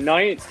 o'clock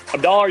tonight.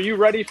 Abdallah, are you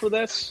ready for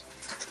this?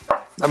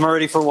 I'm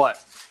ready for what?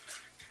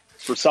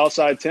 For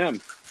Southside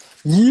Tim.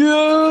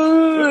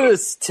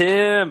 Yes,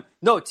 Tim.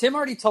 No, Tim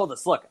already told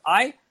us. Look,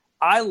 I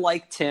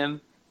like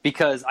Tim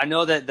because I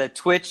know that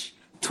Twitch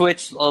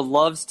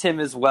loves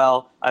Tim as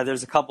well.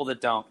 There's a couple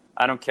that don't.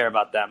 I don't care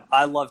about them.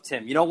 I love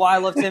Tim. You know why I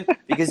love Tim?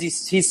 Because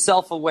he's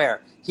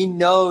self-aware. He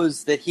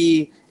knows that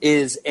he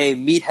is a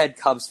meathead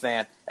Cubs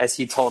fan, as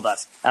he told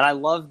us. And I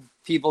love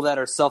people that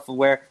are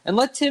self-aware. And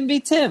let Tim be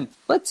Tim.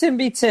 Let Tim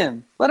be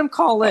Tim. Let him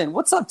call in.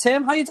 What's up,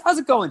 Tim? How's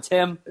it going,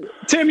 Tim?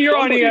 Tim, you're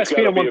on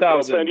ESPN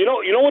 1000. You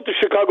know what the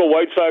Chicago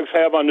White Sox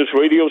have on this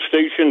radio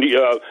station,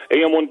 the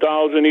AM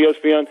 1000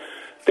 ESPN?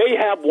 They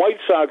have White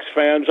Sox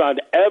fans on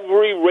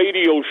every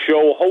radio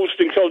show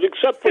hosting shows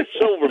except for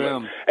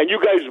Silverman. And you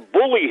guys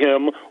bully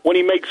him when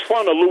he makes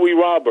fun of Louis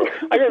Robert.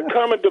 I heard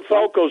Carmen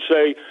DeFalco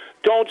say,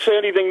 don't say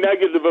anything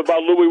negative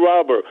about Louis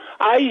Robert.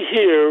 I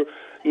hear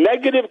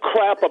negative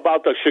crap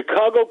about the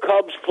Chicago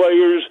Cubs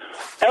players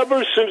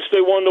ever since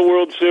they won the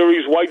World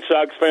Series. White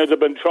Sox fans have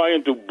been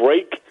trying to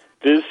break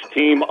this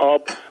team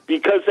up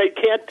because they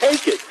can't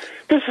take it.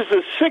 This is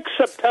the 6th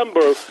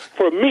September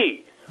for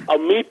me, a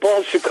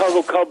meatball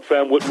Chicago Cub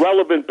fan with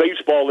relevant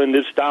baseball in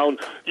this town.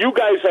 You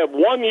guys have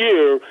 1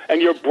 year,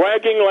 and you're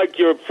bragging like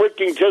you're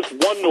freaking just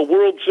won the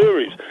World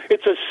Series.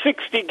 It's a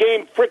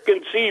 60-game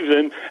freaking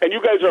season, and you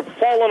guys are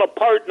falling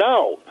apart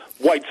now,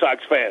 White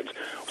Sox fans.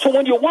 So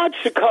when you watch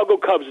Chicago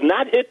Cubs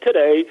not hit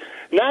today,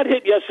 not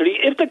hit yesterday,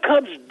 if the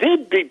Cubs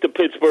did beat the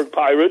Pittsburgh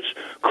Pirates,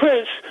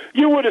 Chris,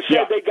 you would have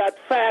said they got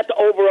fat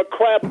over a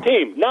crap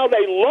team. Now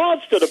they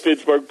lost to the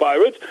Pittsburgh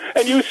Pirates,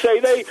 and you say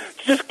they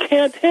just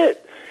can't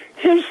hit.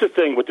 Here's the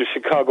thing with the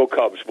Chicago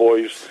Cubs,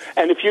 boys,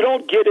 and if you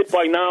don't get it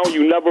by now,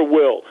 you never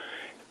will.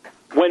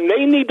 When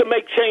they need to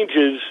make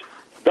changes,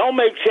 they'll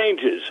make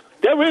changes.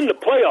 They're in the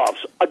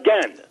playoffs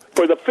again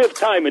for the 5th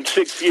time in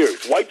 6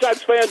 years. White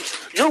Sox fans,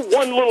 your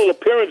one little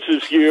appearance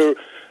this year,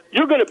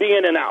 you're going to be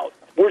in and out.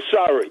 We're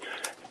sorry.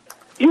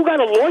 You got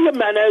Eloy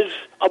Jimenez,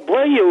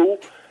 Abreu,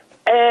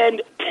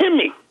 and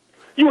Timmy.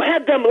 You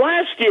had them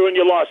last year and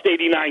you lost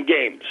 89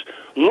 games.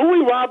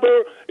 Louis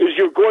Robert is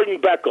your Gordon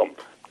Beckham.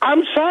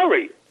 I'm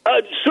sorry.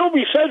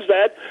 Sylvie says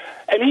that,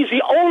 and he's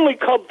the only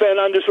Cub fan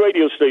on this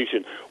radio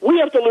station. We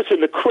have to listen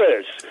to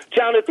Chris,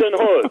 Jonathan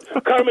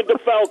Hood, Carmen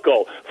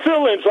DeFalco,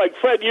 fill-ins like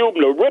Fred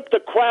Hubner, rip the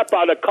crap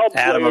out of Cub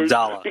players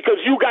because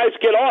you guys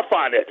get off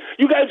on it.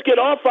 You guys get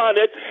off on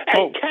it,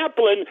 and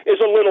Kaplan is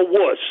a little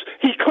wuss.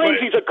 He claims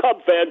he's a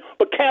Cub fan,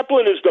 but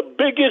Kaplan is the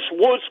biggest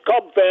wuss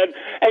Cub fan,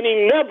 and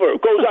he never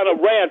goes on a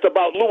rant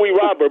about Louis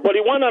Robert, but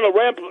he went on a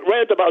rant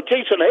about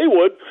Jason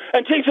Haywood,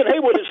 and Jason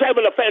Haywood is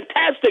having a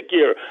fantastic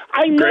year.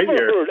 I never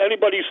heard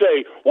anybody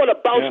say what a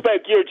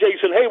bounce-back year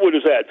Jason Haywood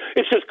is at.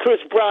 It's just Chris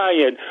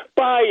Bryant,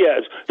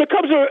 Baez. The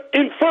Cubs are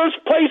in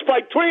first place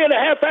by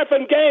 3.5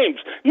 effing games.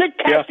 Nick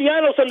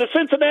Castellanos and the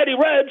Cincinnati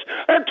Reds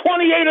are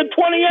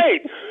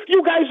 28-28.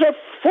 You guys are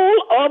full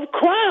of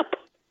crap.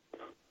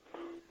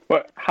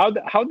 But how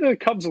did the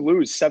Cubs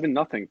lose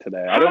 7-0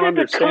 today? I don't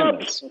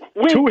understand this.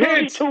 Win 2 32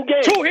 hits.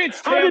 games. 2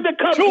 hits, Tim. How did the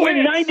Cubs 2 win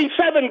hits.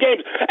 97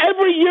 games?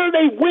 Every year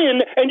they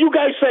win, and you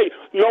guys say,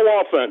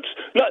 no offense.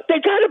 No, they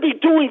got to be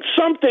doing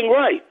something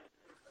right.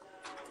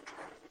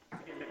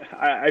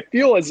 I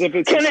feel as if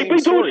it's Can the they same be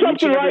story doing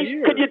something each and every right?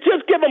 year. Could you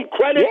just give them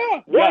credit?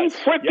 One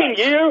freaking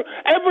year.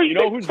 You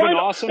know who's been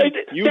awesome? They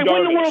You, win the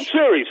World Darvish.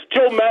 Series.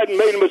 Joe Madden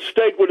made a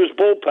mistake with his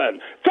bullpen.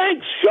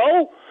 Thanks,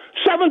 Joe.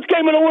 7th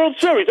game in the World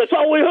Series. That's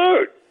all we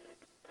heard.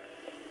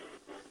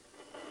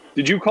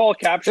 Did you call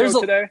Cap Show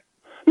today?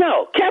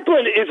 No,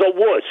 Kaplan is a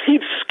wuss.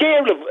 He's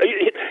scared of.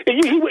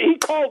 He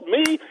called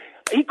me.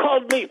 He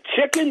called me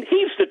chicken.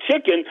 He's the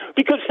chicken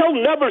because he'll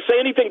never say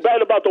anything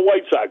bad about the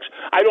White Sox.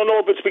 I don't know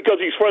if it's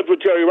because he's friends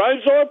with Jerry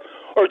Reinsdorf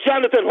or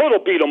Jonathan Hood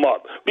will beat him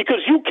up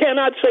because you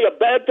cannot say a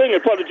bad thing in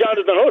front of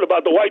Jonathan Hood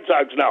about the White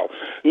Sox now.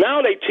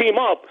 Now they team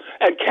up,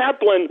 and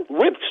Kaplan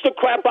rips the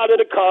crap out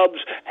of the Cubs,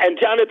 and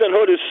Jonathan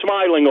Hood is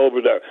smiling over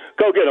there.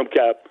 Go get him,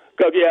 Cap.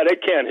 Yeah, they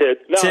can't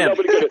hit. No, Tim.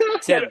 nobody could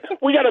hit.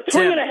 We got a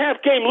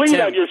 3.5 game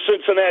lead on your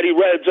Cincinnati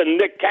Reds and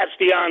Nick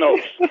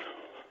Castellanos.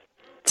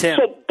 Tim,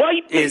 so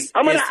bite me.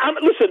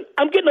 Listen,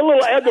 I'm getting a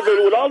little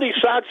aggravated with all these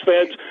Sox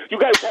fans. You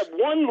guys had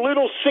one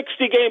little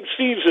 60-game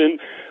season.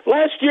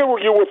 Last year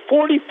you were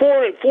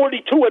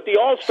 44-42 at the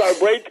All-Star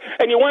break,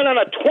 and you went on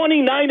a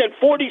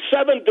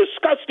 29-47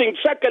 disgusting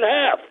second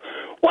half.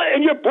 What?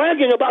 And you're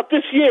bragging about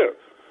this year.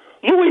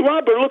 Louis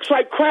Robert looks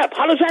like crap.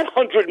 How does that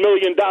 $100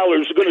 million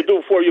going to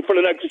do for you for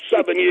the next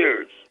 7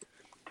 years?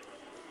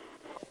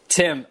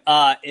 Tim,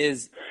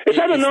 is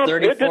that enough?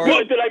 34,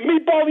 did I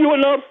meatball you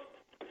enough?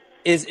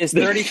 Is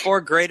 34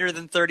 greater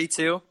than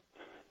 32?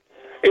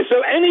 Is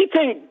there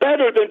anything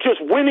better than just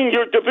winning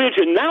your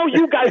division? Now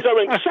you guys are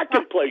in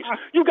second place.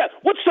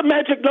 What's the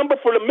magic number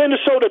for the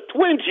Minnesota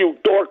Twins, you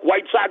dork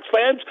White Sox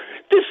fans?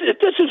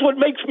 This is what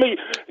makes me.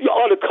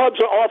 The Cubs'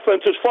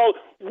 offense is fall.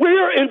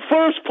 We're in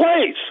first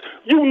place.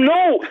 You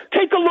know,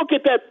 take a look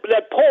at that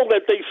poll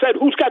that they said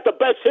who's got the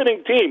best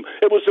hitting team.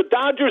 It was the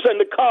Dodgers and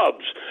the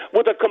Cubs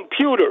with a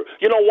computer.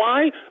 You know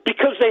why?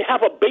 Because they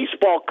have a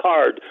baseball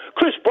card.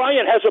 Chris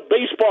Bryant has a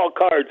baseball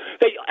card.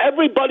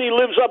 Everybody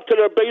lives up to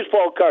their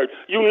baseball card.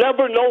 You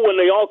never know when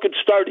they all could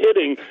start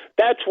hitting.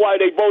 That's why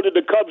they voted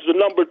the Cubs the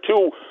number 2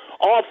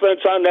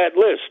 offense on that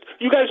list.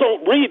 You guys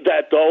don't read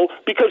that, though,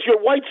 because you're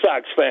White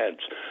Sox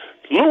fans.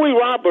 Louis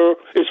Robert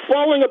is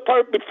falling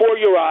apart before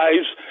your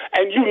eyes,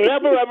 and you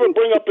never, ever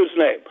bring up his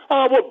name.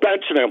 Oh, we're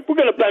benching him. We're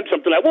going to bench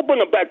him tonight. We'll bring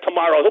him back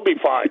tomorrow. He'll be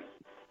fine.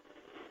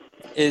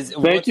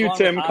 Thank you,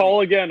 Tim.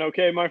 Call again,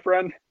 okay, my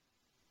friend?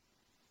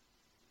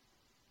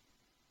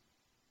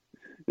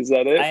 Is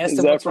that it? I asked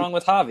him what's wrong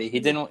with Javi.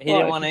 He didn't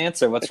want to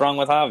answer. What's wrong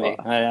with Javi?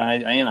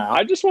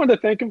 I just wanted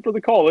to thank him for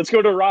the call. Let's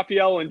go to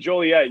Raphael and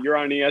Joliet. You're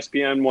on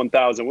ESPN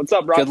 1000. What's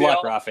up, Raphael? Good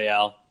luck,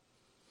 Raphael.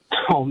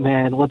 Oh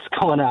man, what's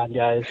going on,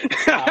 guys?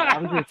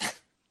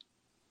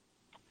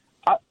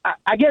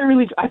 I get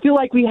really. I feel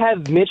like we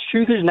have Mitch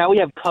truthers now. We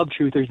have Cub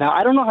truthers now.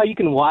 I don't know how you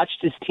can watch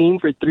this team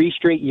for 3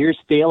 straight years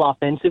fail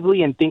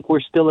offensively and think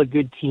we're still a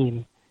good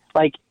team.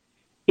 Like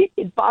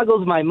it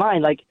boggles my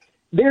mind. Like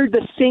they're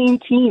the same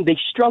team. They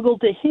struggle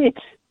to hit.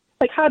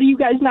 Like how do you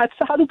guys not?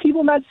 How do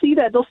people not see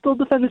that? They'll still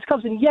defend this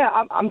Cubs. And yeah,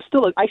 I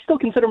still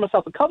consider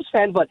myself a Cubs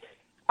fan, but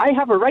I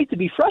have a right to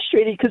be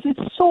frustrated because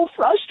it's so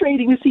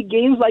frustrating to see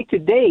games like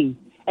today.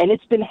 And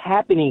it's been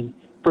happening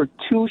for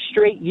 2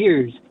 straight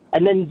years.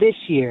 And then this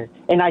year.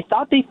 And I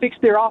thought they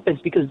fixed their offense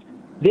because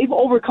they've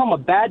overcome a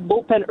bad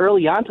bullpen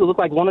early on to look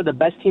like one of the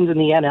best teams in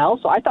the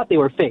NL. So I thought they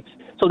were fixed.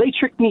 So they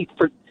tricked me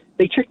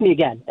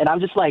again. And I'm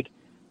just like,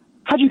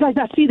 how'd you guys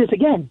not see this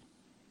again?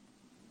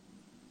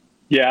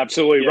 Yeah,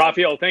 absolutely. Yeah.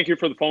 Raphael, thank you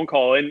for the phone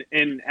call.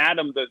 And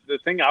Adam, the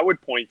thing I would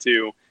point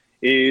to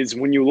is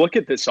when you look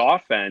at this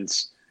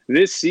offense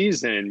this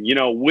season,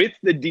 with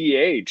the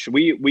DH,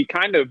 we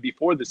kind of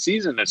before the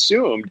season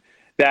assumed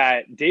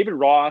that David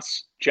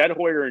Ross, Jed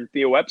Hoyer, and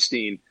Theo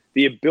Epstein,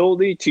 the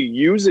ability to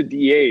use a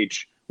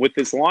DH with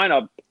this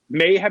lineup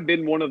may have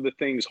been one of the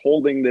things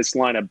holding this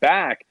lineup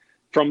back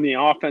from the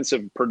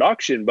offensive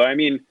production. But, I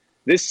mean,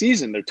 this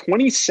season, they're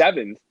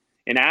 27th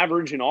in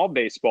average in all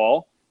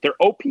baseball. Their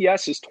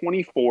OPS is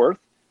 24th,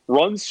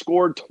 runs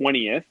scored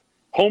 20th,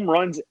 home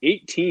runs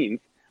 18th.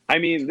 I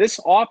mean, this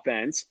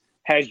offense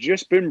has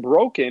just been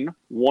broken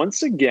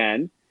once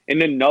again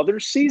in another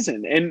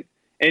season.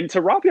 And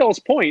to Raphael's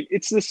point,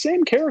 it's the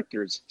same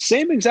characters,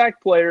 same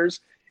exact players.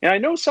 And I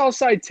know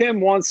Southside Tim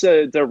wants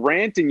to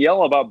rant and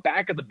yell about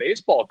back of the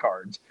baseball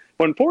cards.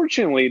 But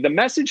unfortunately, the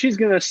message he's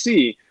going to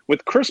see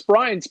with Chris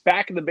Bryant's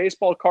back of the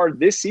baseball card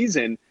this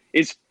season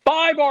is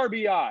 5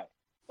 RBI.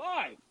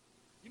 5.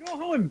 You know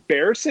how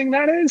embarrassing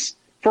that is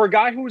for a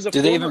guy who was a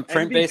Do they even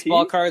print MVP?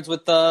 baseball cards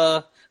with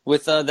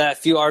that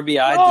few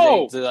RBI?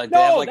 No, do they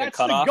have like that's a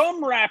cutoff? the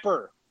gum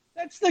wrapper.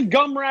 That's the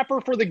gum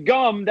wrapper for the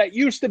gum that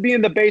used to be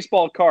in the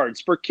baseball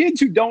cards. For kids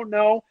who don't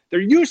know,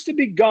 there used to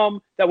be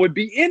gum that would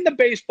be in the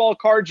baseball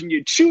cards, and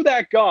you'd chew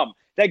that gum.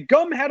 That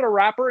gum had a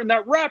wrapper, and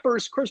that wrapper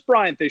is Chris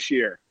Bryant this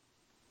year.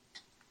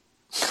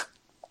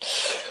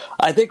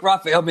 I think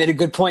Raphael made a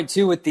good point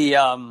too with the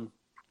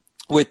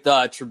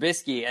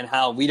Trubisky and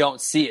how we don't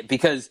see it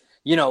because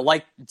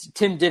like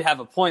Tim did have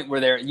a point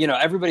where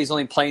everybody's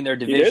only playing their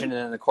division and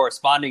then the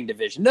corresponding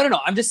division. No.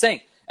 I'm just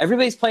saying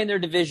everybody's playing their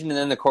division and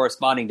then the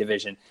corresponding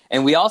division,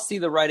 and we all see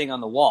the writing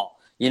on the wall.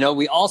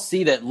 We all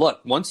see that.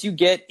 Look, once you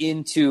get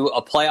into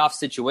a playoff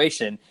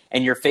situation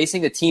and you're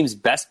facing a team's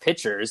best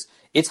pitchers,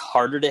 it's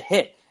harder to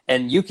hit.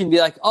 And you can be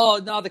like,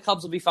 oh, no, the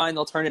Cubs will be fine.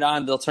 They'll turn it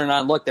on.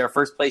 Look, they're a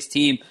first-place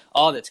team.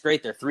 Oh, that's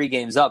great. They're 3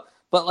 games up.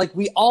 But,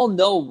 we all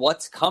know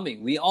what's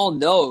coming. We all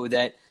know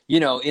that,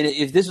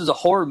 if this was a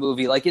horror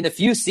movie, in a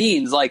few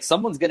scenes,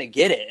 someone's going to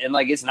get it. And,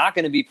 it's not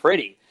going to be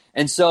pretty.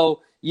 And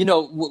so,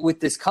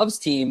 with this Cubs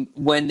team,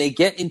 when they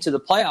get into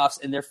the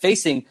playoffs and they're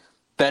facing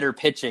better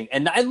pitching.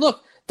 And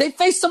look, they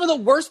faced some of the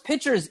worst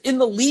pitchers in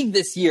the league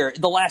this year,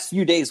 the last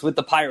few days with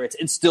the Pirates,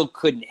 and still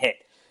couldn't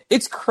hit.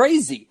 It's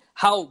crazy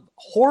how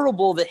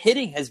horrible the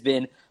hitting has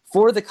been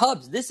for the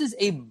Cubs. This is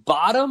a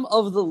bottom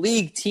of the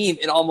league team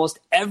in almost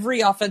every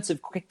offensive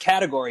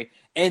category,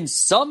 and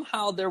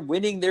somehow they're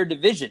winning their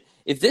division.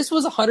 If this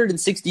was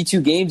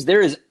 162 games,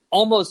 there is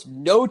almost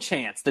no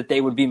chance that they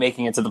would be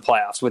making it to the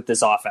playoffs with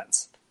this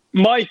offense.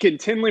 Mike in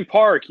Tinley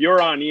Park,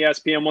 you're on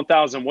ESPN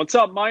 1000. What's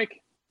up, Mike?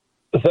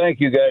 Thank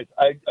you, guys.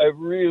 I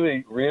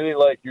really, really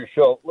like your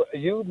show.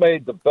 You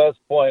made the best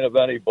point of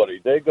anybody.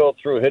 They go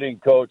through hitting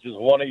coaches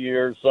 1 a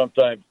year,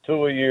 sometimes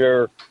 2 a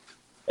year.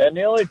 And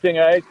the only thing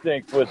I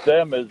think with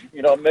them is,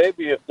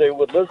 maybe if they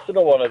would listen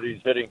to one of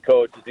these hitting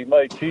coaches, he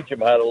might teach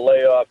them how to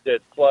lay off that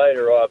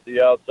slider off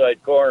the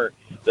outside corner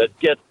that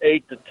gets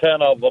 8 to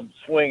 10 of them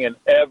swinging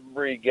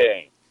every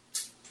game.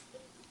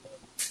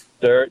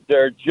 If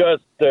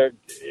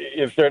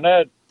they're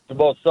not the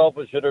most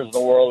selfish hitters in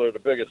the world, are the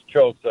biggest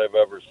chokes I've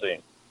ever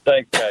seen.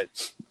 Thanks,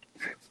 guys.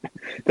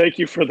 Thank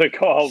you for the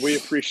call. We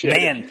appreciate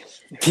it. Man,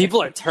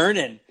 people are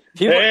turning.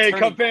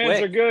 Cub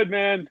fans are good,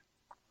 man.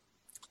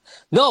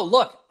 No,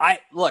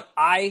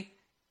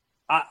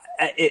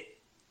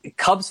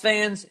 Cubs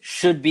fans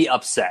should be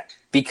upset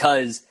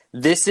because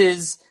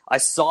I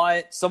saw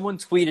it. Someone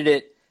tweeted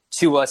it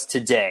to us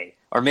today,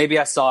 or maybe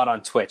I saw it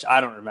on Twitch.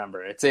 I don't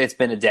remember. It's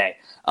been a day.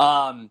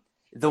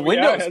 The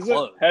window's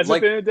closed. Has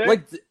it been a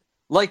day?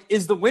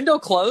 Is the window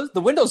closed?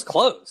 The window's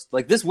closed.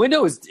 This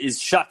window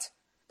is shut.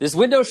 This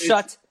window's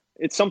shut.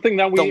 It's something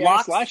that we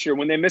asked last year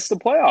when they missed the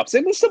playoffs.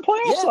 They missed the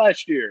playoffs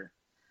last year.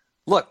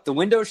 Look, the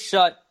window's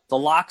shut. The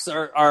locks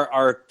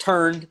are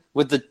turned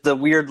with the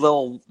weird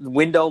little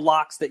window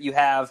locks that you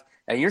have,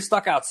 and you're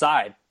stuck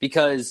outside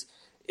because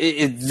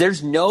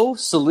there's no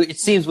solution. It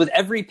seems with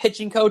every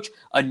pitching coach,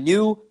 a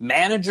new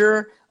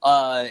manager,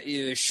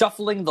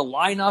 shuffling the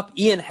lineup,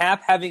 Ian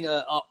Happ having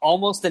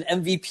almost an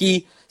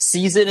MVP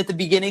season at the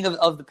beginning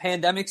of the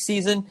pandemic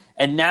season,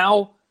 and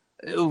now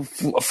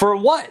for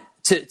what?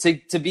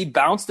 To be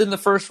bounced in the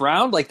first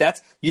round?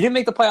 You didn't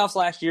make the playoffs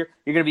last year.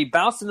 You're going to be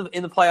bounced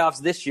in the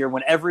playoffs this year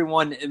when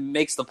everyone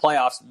makes the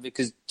playoffs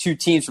because 2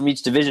 teams from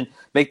each division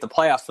make the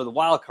playoffs for the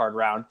wild card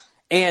round.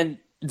 And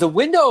the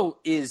window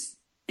is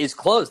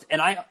closed.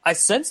 And I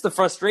sense the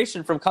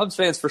frustration from Cubs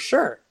fans for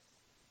sure.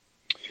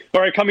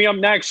 All right, coming up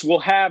next, we'll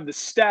have the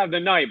stat of the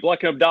night,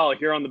 Bleck and Abdallah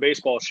here on the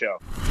Baseball Show.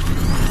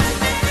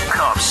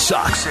 Cubs,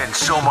 Sox, and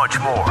so much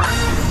more.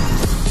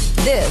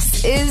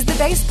 This is the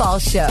Baseball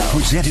Show.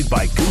 Presented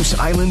by Goose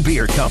Island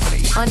Beer Company.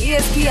 On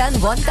ESPN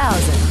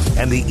 1000.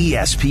 And the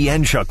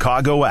ESPN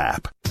Chicago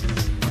app.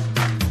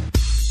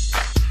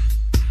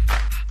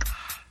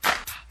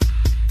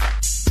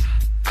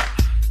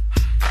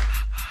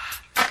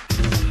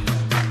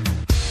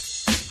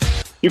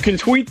 You can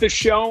tweet the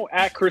show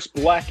at Chris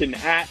Bleck and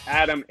at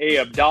Adam A.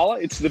 Abdallah.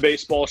 It's the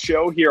Baseball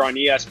Show here on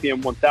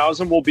ESPN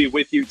 1000. We'll be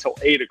with you till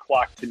 8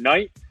 o'clock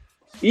tonight.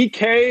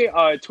 EK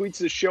tweets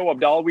the show,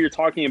 Abdallah, we were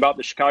talking about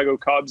the Chicago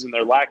Cubs and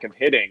their lack of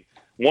hitting.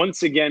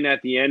 Once again, at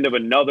the end of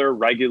another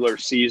regular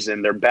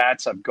season, their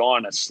bats have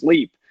gone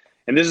asleep.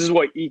 And this is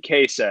what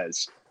EK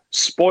says.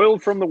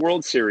 Spoiled from the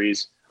World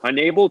Series,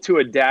 unable to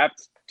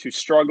adapt, to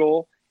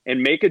struggle,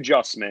 and make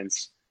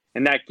adjustments.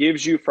 And that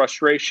gives you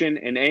frustration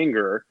and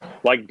anger,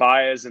 like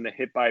Baez in the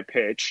hit by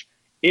pitch.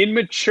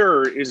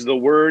 Immature is the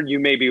word you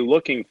may be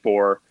looking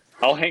for.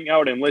 I'll hang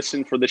out and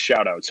listen for the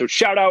shout out. So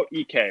shout out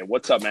EK.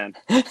 What's up, man?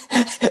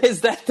 Is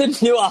that the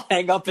new I'll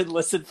hang up and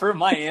listen for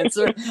my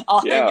answer?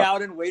 I'll hang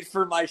out and wait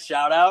for my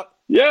shout out?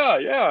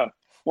 Yeah.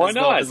 Why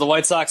not? As the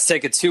White Sox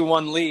take a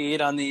 2-1 lead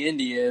on the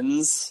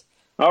Indians.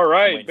 All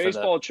right.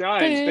 Baseball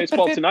chimes.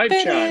 Baseball Tonight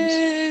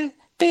chimes.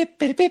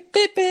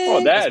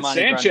 Oh, that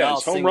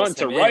Sanchez, home run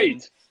to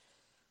right.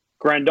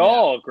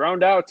 Grandal,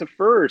 ground out to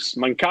first.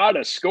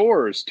 Moncada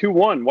scores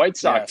 2-1, White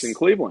Sox in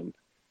Cleveland.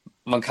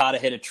 Moncada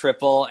hit a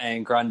triple,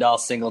 and Grandal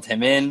singled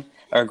him in,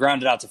 or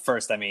grounded out to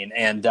first,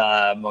 and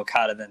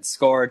Moncada then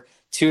scored.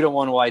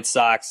 2-1 White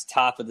Sox,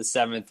 top of the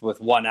 7th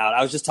with 1 out.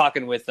 I was just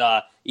talking with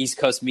East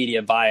Coast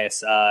media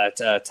bias,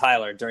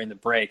 Tyler, during the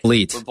break.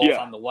 Elite. We're both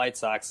on the White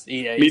Sox.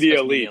 Media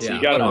elite.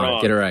 You got it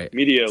wrong. Get it right.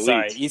 Media elite.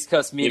 Sorry, East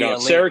Coast media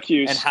elite.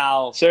 Syracuse. And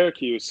how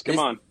Syracuse, come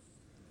on.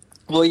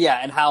 Well, yeah,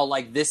 and how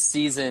this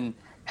season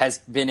has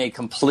been a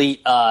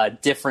complete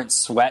different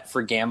sweat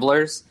for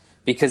gamblers,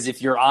 because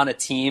if you're on a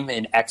team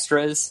in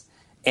extras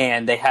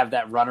and they have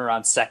that runner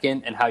on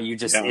second, and how you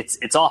just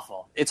it's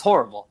awful. It's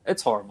horrible.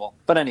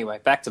 But anyway,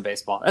 back to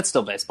baseball. It's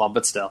still baseball,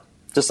 but still.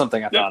 Just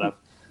something I thought of.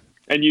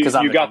 And you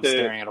got the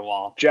staring at a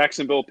wall.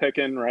 Jacksonville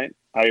picking, right?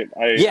 I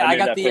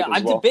got the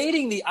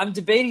I'm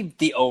debating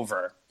the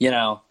over,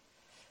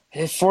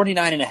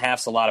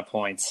 49.5's a lot of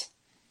points.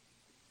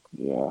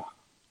 Yeah.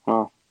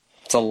 Huh.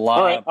 It's a lot.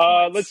 All right,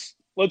 of points.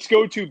 let's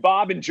go to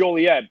Bob and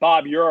Joliet.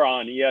 Bob, you're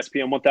on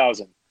ESPN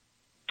 1000.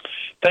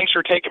 Thanks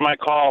for taking my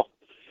call.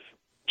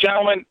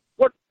 Gentlemen,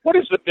 what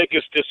is the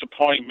biggest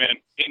disappointment,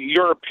 in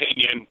your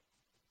opinion?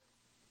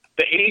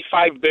 The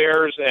 85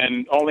 Bears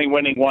and only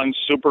winning one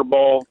Super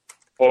Bowl,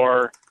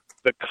 or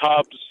the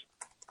Cubs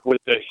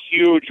with the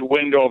huge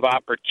window of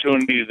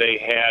opportunity they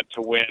had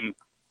to win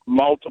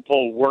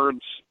multiple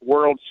World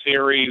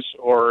Series,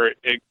 or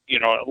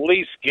at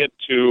least get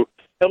to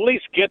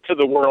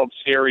the World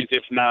Series,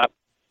 if not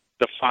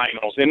the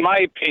finals? In my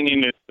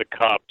opinion, it's the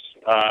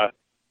Cubs,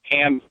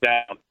 hands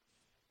down.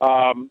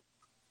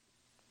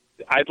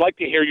 I'd like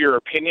to hear your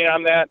opinion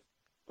on that.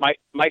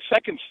 My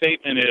second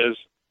statement is,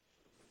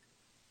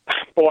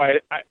 boy,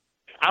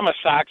 I'm a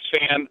Sox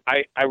fan.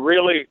 I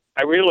really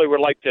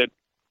would like to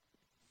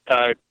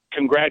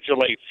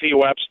congratulate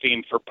Theo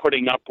Epstein for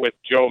putting up with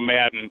Joe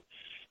Madden.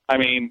 I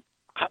mean,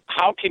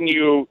 how can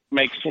you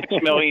make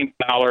 $6 million,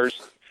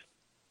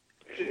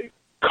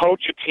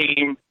 coach a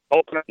team,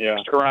 open a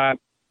restaurant,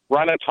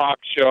 run a talk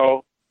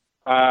show?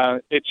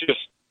 It just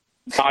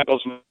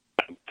boggles my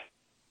mind.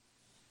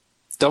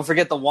 Don't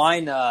forget the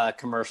wine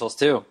commercials,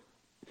 too.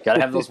 Got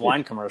to have those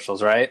wine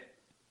commercials, right?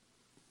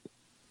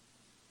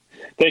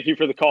 Thank you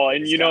for the call.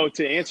 And,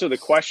 to answer the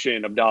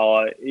question,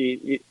 Abdallah,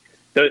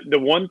 the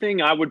one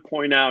thing I would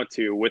point out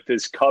to with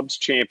this Cubs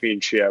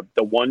championship,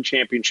 the one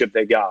championship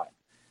they got,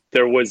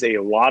 there was a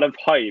lot of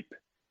hype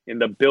in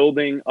the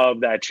building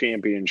of that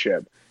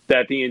championship.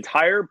 That the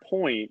entire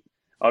point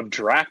of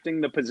drafting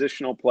the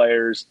positional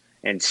players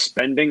and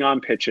spending on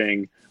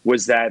pitching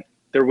was that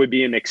there would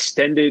be an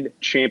extended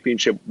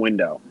championship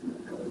window.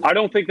 I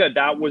don't think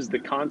that was the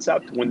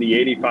concept when the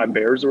 85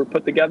 Bears were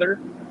put together.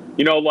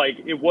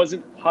 It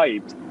wasn't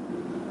hyped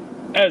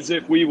as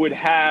if we would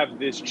have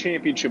this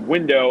championship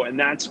window, and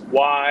that's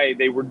why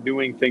they were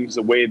doing things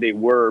the way they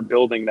were,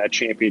 building that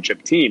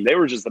championship team. They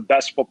were just the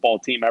best football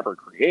team ever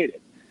created.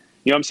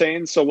 You know what I'm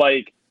saying? So,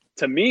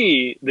 to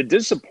me, the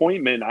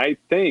disappointment, I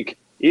think,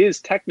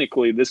 is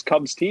technically this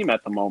Cubs team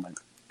at the moment.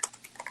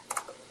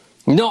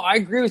 No, I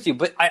agree with you,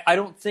 but I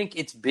don't think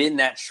it's been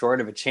that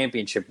short of a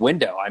championship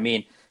window. I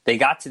mean, they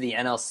got to the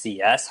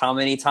NLCS how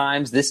many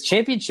times? This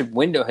championship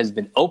window has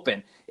been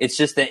open. It's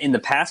just that in the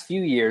past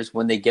few years,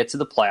 when they get to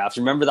the playoffs,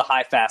 remember the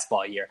high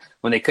fastball year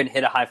when they couldn't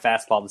hit a high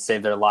fastball to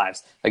save their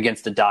lives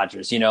against the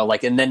Dodgers,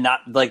 and then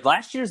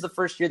last year's the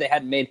first year they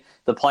hadn't made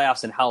the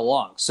playoffs in how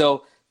long?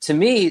 So to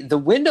me, the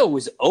window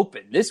was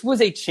open. This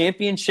was a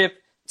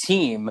championship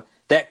team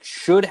that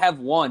should have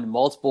won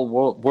multiple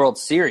World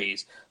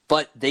Series,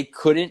 but they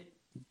couldn't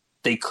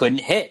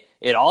hit.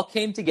 It all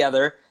came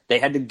together. They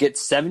had to get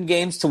 7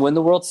 games to win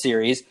the World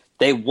Series.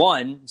 They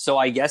won, so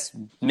I guess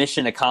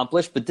mission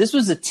accomplished. But this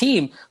was a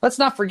team. Let's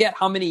not forget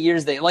how many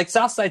years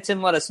Southside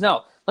Tim let us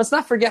know. Let's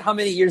not forget how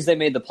many years they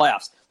made the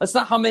playoffs. Let's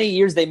not how many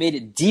years they made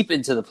it deep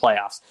into the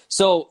playoffs.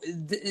 So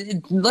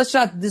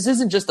this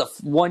isn't just a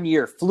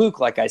 1-year fluke,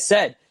 like I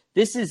said.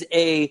 This is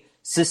a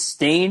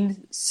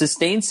sustained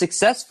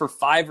success for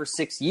 5 or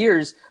 6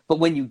 years. But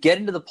when you get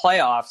into the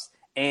playoffs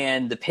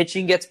and the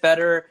pitching gets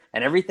better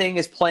and everything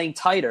is playing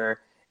tighter,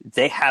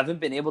 they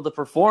haven't been able to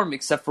perform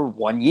except for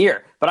 1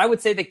 year. But I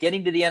would say that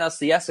getting to the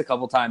NLCS a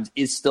couple times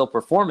is still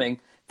performing.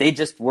 They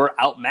just were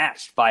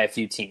outmatched by a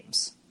few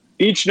teams.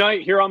 Each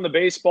night here on the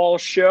Baseball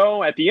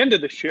Show, at the end of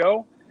the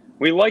show,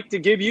 we like to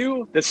give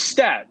you the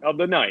stat of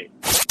the night.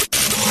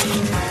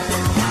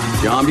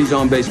 Giambi's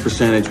on-base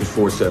percentage was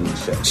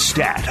 .476.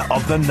 Stat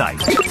of the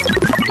night.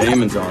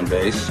 Damon's on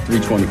base,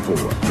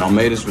 .324. And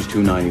Almeida's was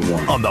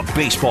 .291. On the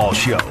Baseball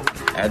Show.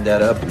 Add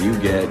that up and you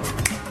get...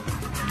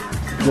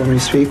 You want me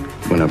to speak?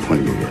 What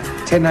point do you get?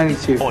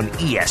 1092. On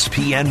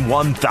ESPN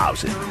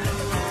 1000.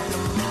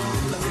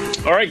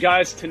 All right,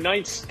 guys,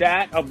 tonight's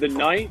stat of the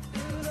night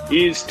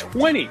is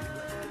 20.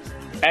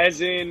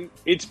 As in,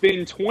 it's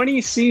been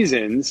 20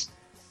 seasons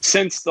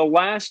since the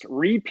last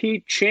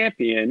repeat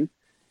champion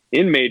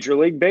in Major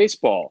League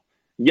Baseball.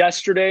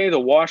 Yesterday, the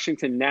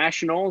Washington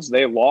Nationals,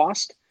 they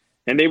lost,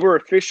 and they were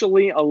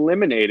officially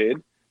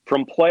eliminated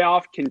from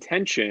playoff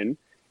contention,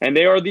 and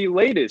they are the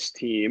latest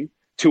team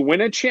to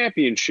win a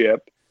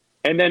championship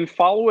and then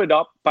follow it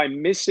up by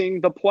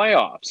missing the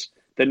playoffs.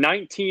 The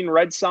 19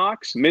 Red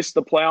Sox missed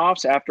the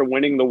playoffs after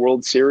winning the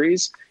World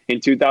Series in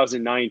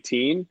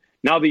 2019.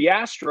 Now the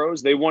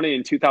Astros, they won it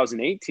in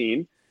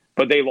 2018,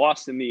 but they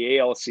lost in the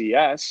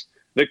ALCS.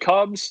 The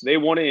Cubs, they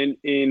won it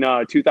in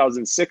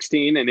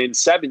 2016, and in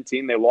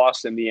 17 they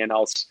lost in the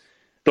NLCS.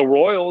 The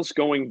Royals,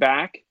 going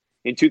back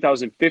in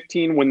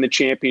 2015, win the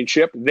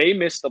championship. They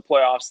missed the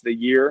playoffs the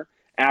year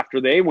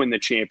after they win the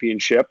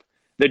championship.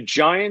 The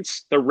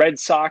Giants, the Red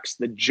Sox,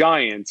 the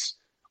Giants,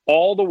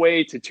 all the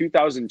way to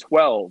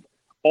 2012,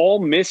 all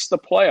missed the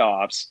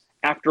playoffs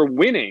after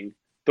winning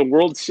the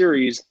World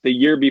Series the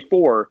year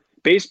before.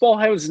 Baseball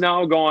has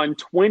now gone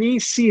 20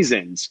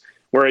 seasons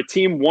where a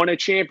team won a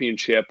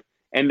championship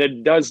and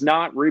that does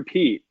not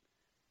repeat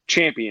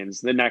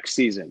champions the next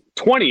season.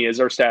 20 is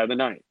our stat of the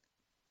night.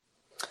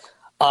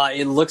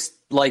 It looks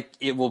like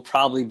it will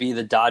probably be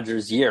the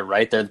Dodgers' year,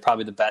 right? They're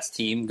probably the best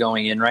team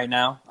going in right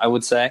now, I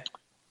would say.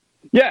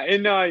 Yeah,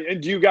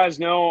 and do you guys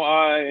know,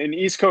 an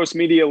East Coast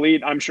media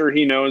elite, I'm sure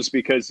he knows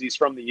because he's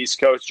from the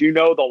East Coast. Do you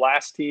know the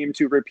last team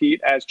to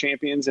repeat as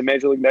champions in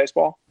Major League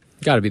Baseball?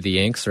 Got to be the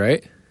Yanks,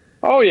 right?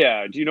 Oh,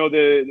 yeah. Do you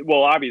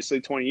know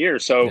obviously 20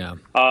 years. So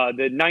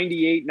the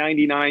 98,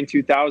 99,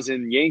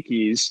 2000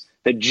 Yankees,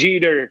 the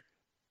Jeter,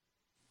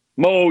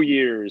 Mo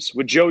years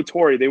with Joe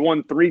Torre, they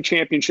won 3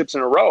 championships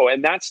in a row.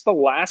 And that's the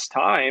last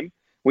time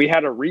we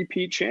had a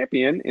repeat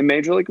champion in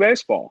Major League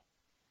Baseball.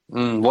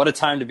 What a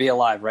time to be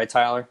alive, right,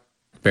 Tyler?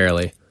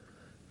 Barely.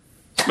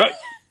 But,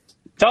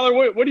 Tyler,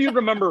 what do you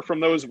remember from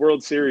those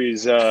World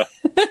Series? I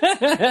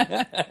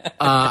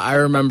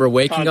remember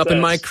waking up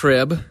in my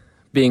crib,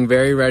 being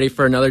very ready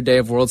for another day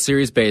of World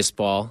Series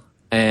baseball,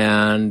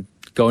 and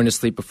going to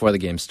sleep before the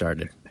game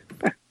started.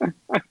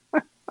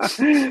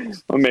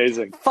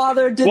 Amazing.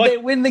 Father, did they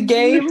win the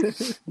game?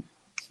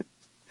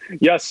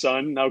 Yes,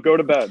 son. Now go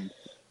to bed.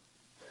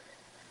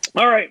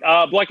 All right.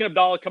 Bleck and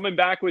Abdallah coming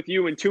back with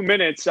you in 2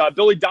 minutes.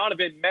 Billy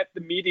Donovan met the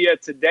media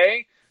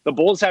today. The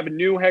Bulls have a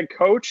new head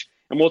coach,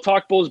 and we'll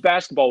talk Bulls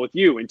basketball with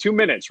you in 2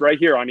 minutes right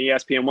here on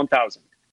ESPN 1000.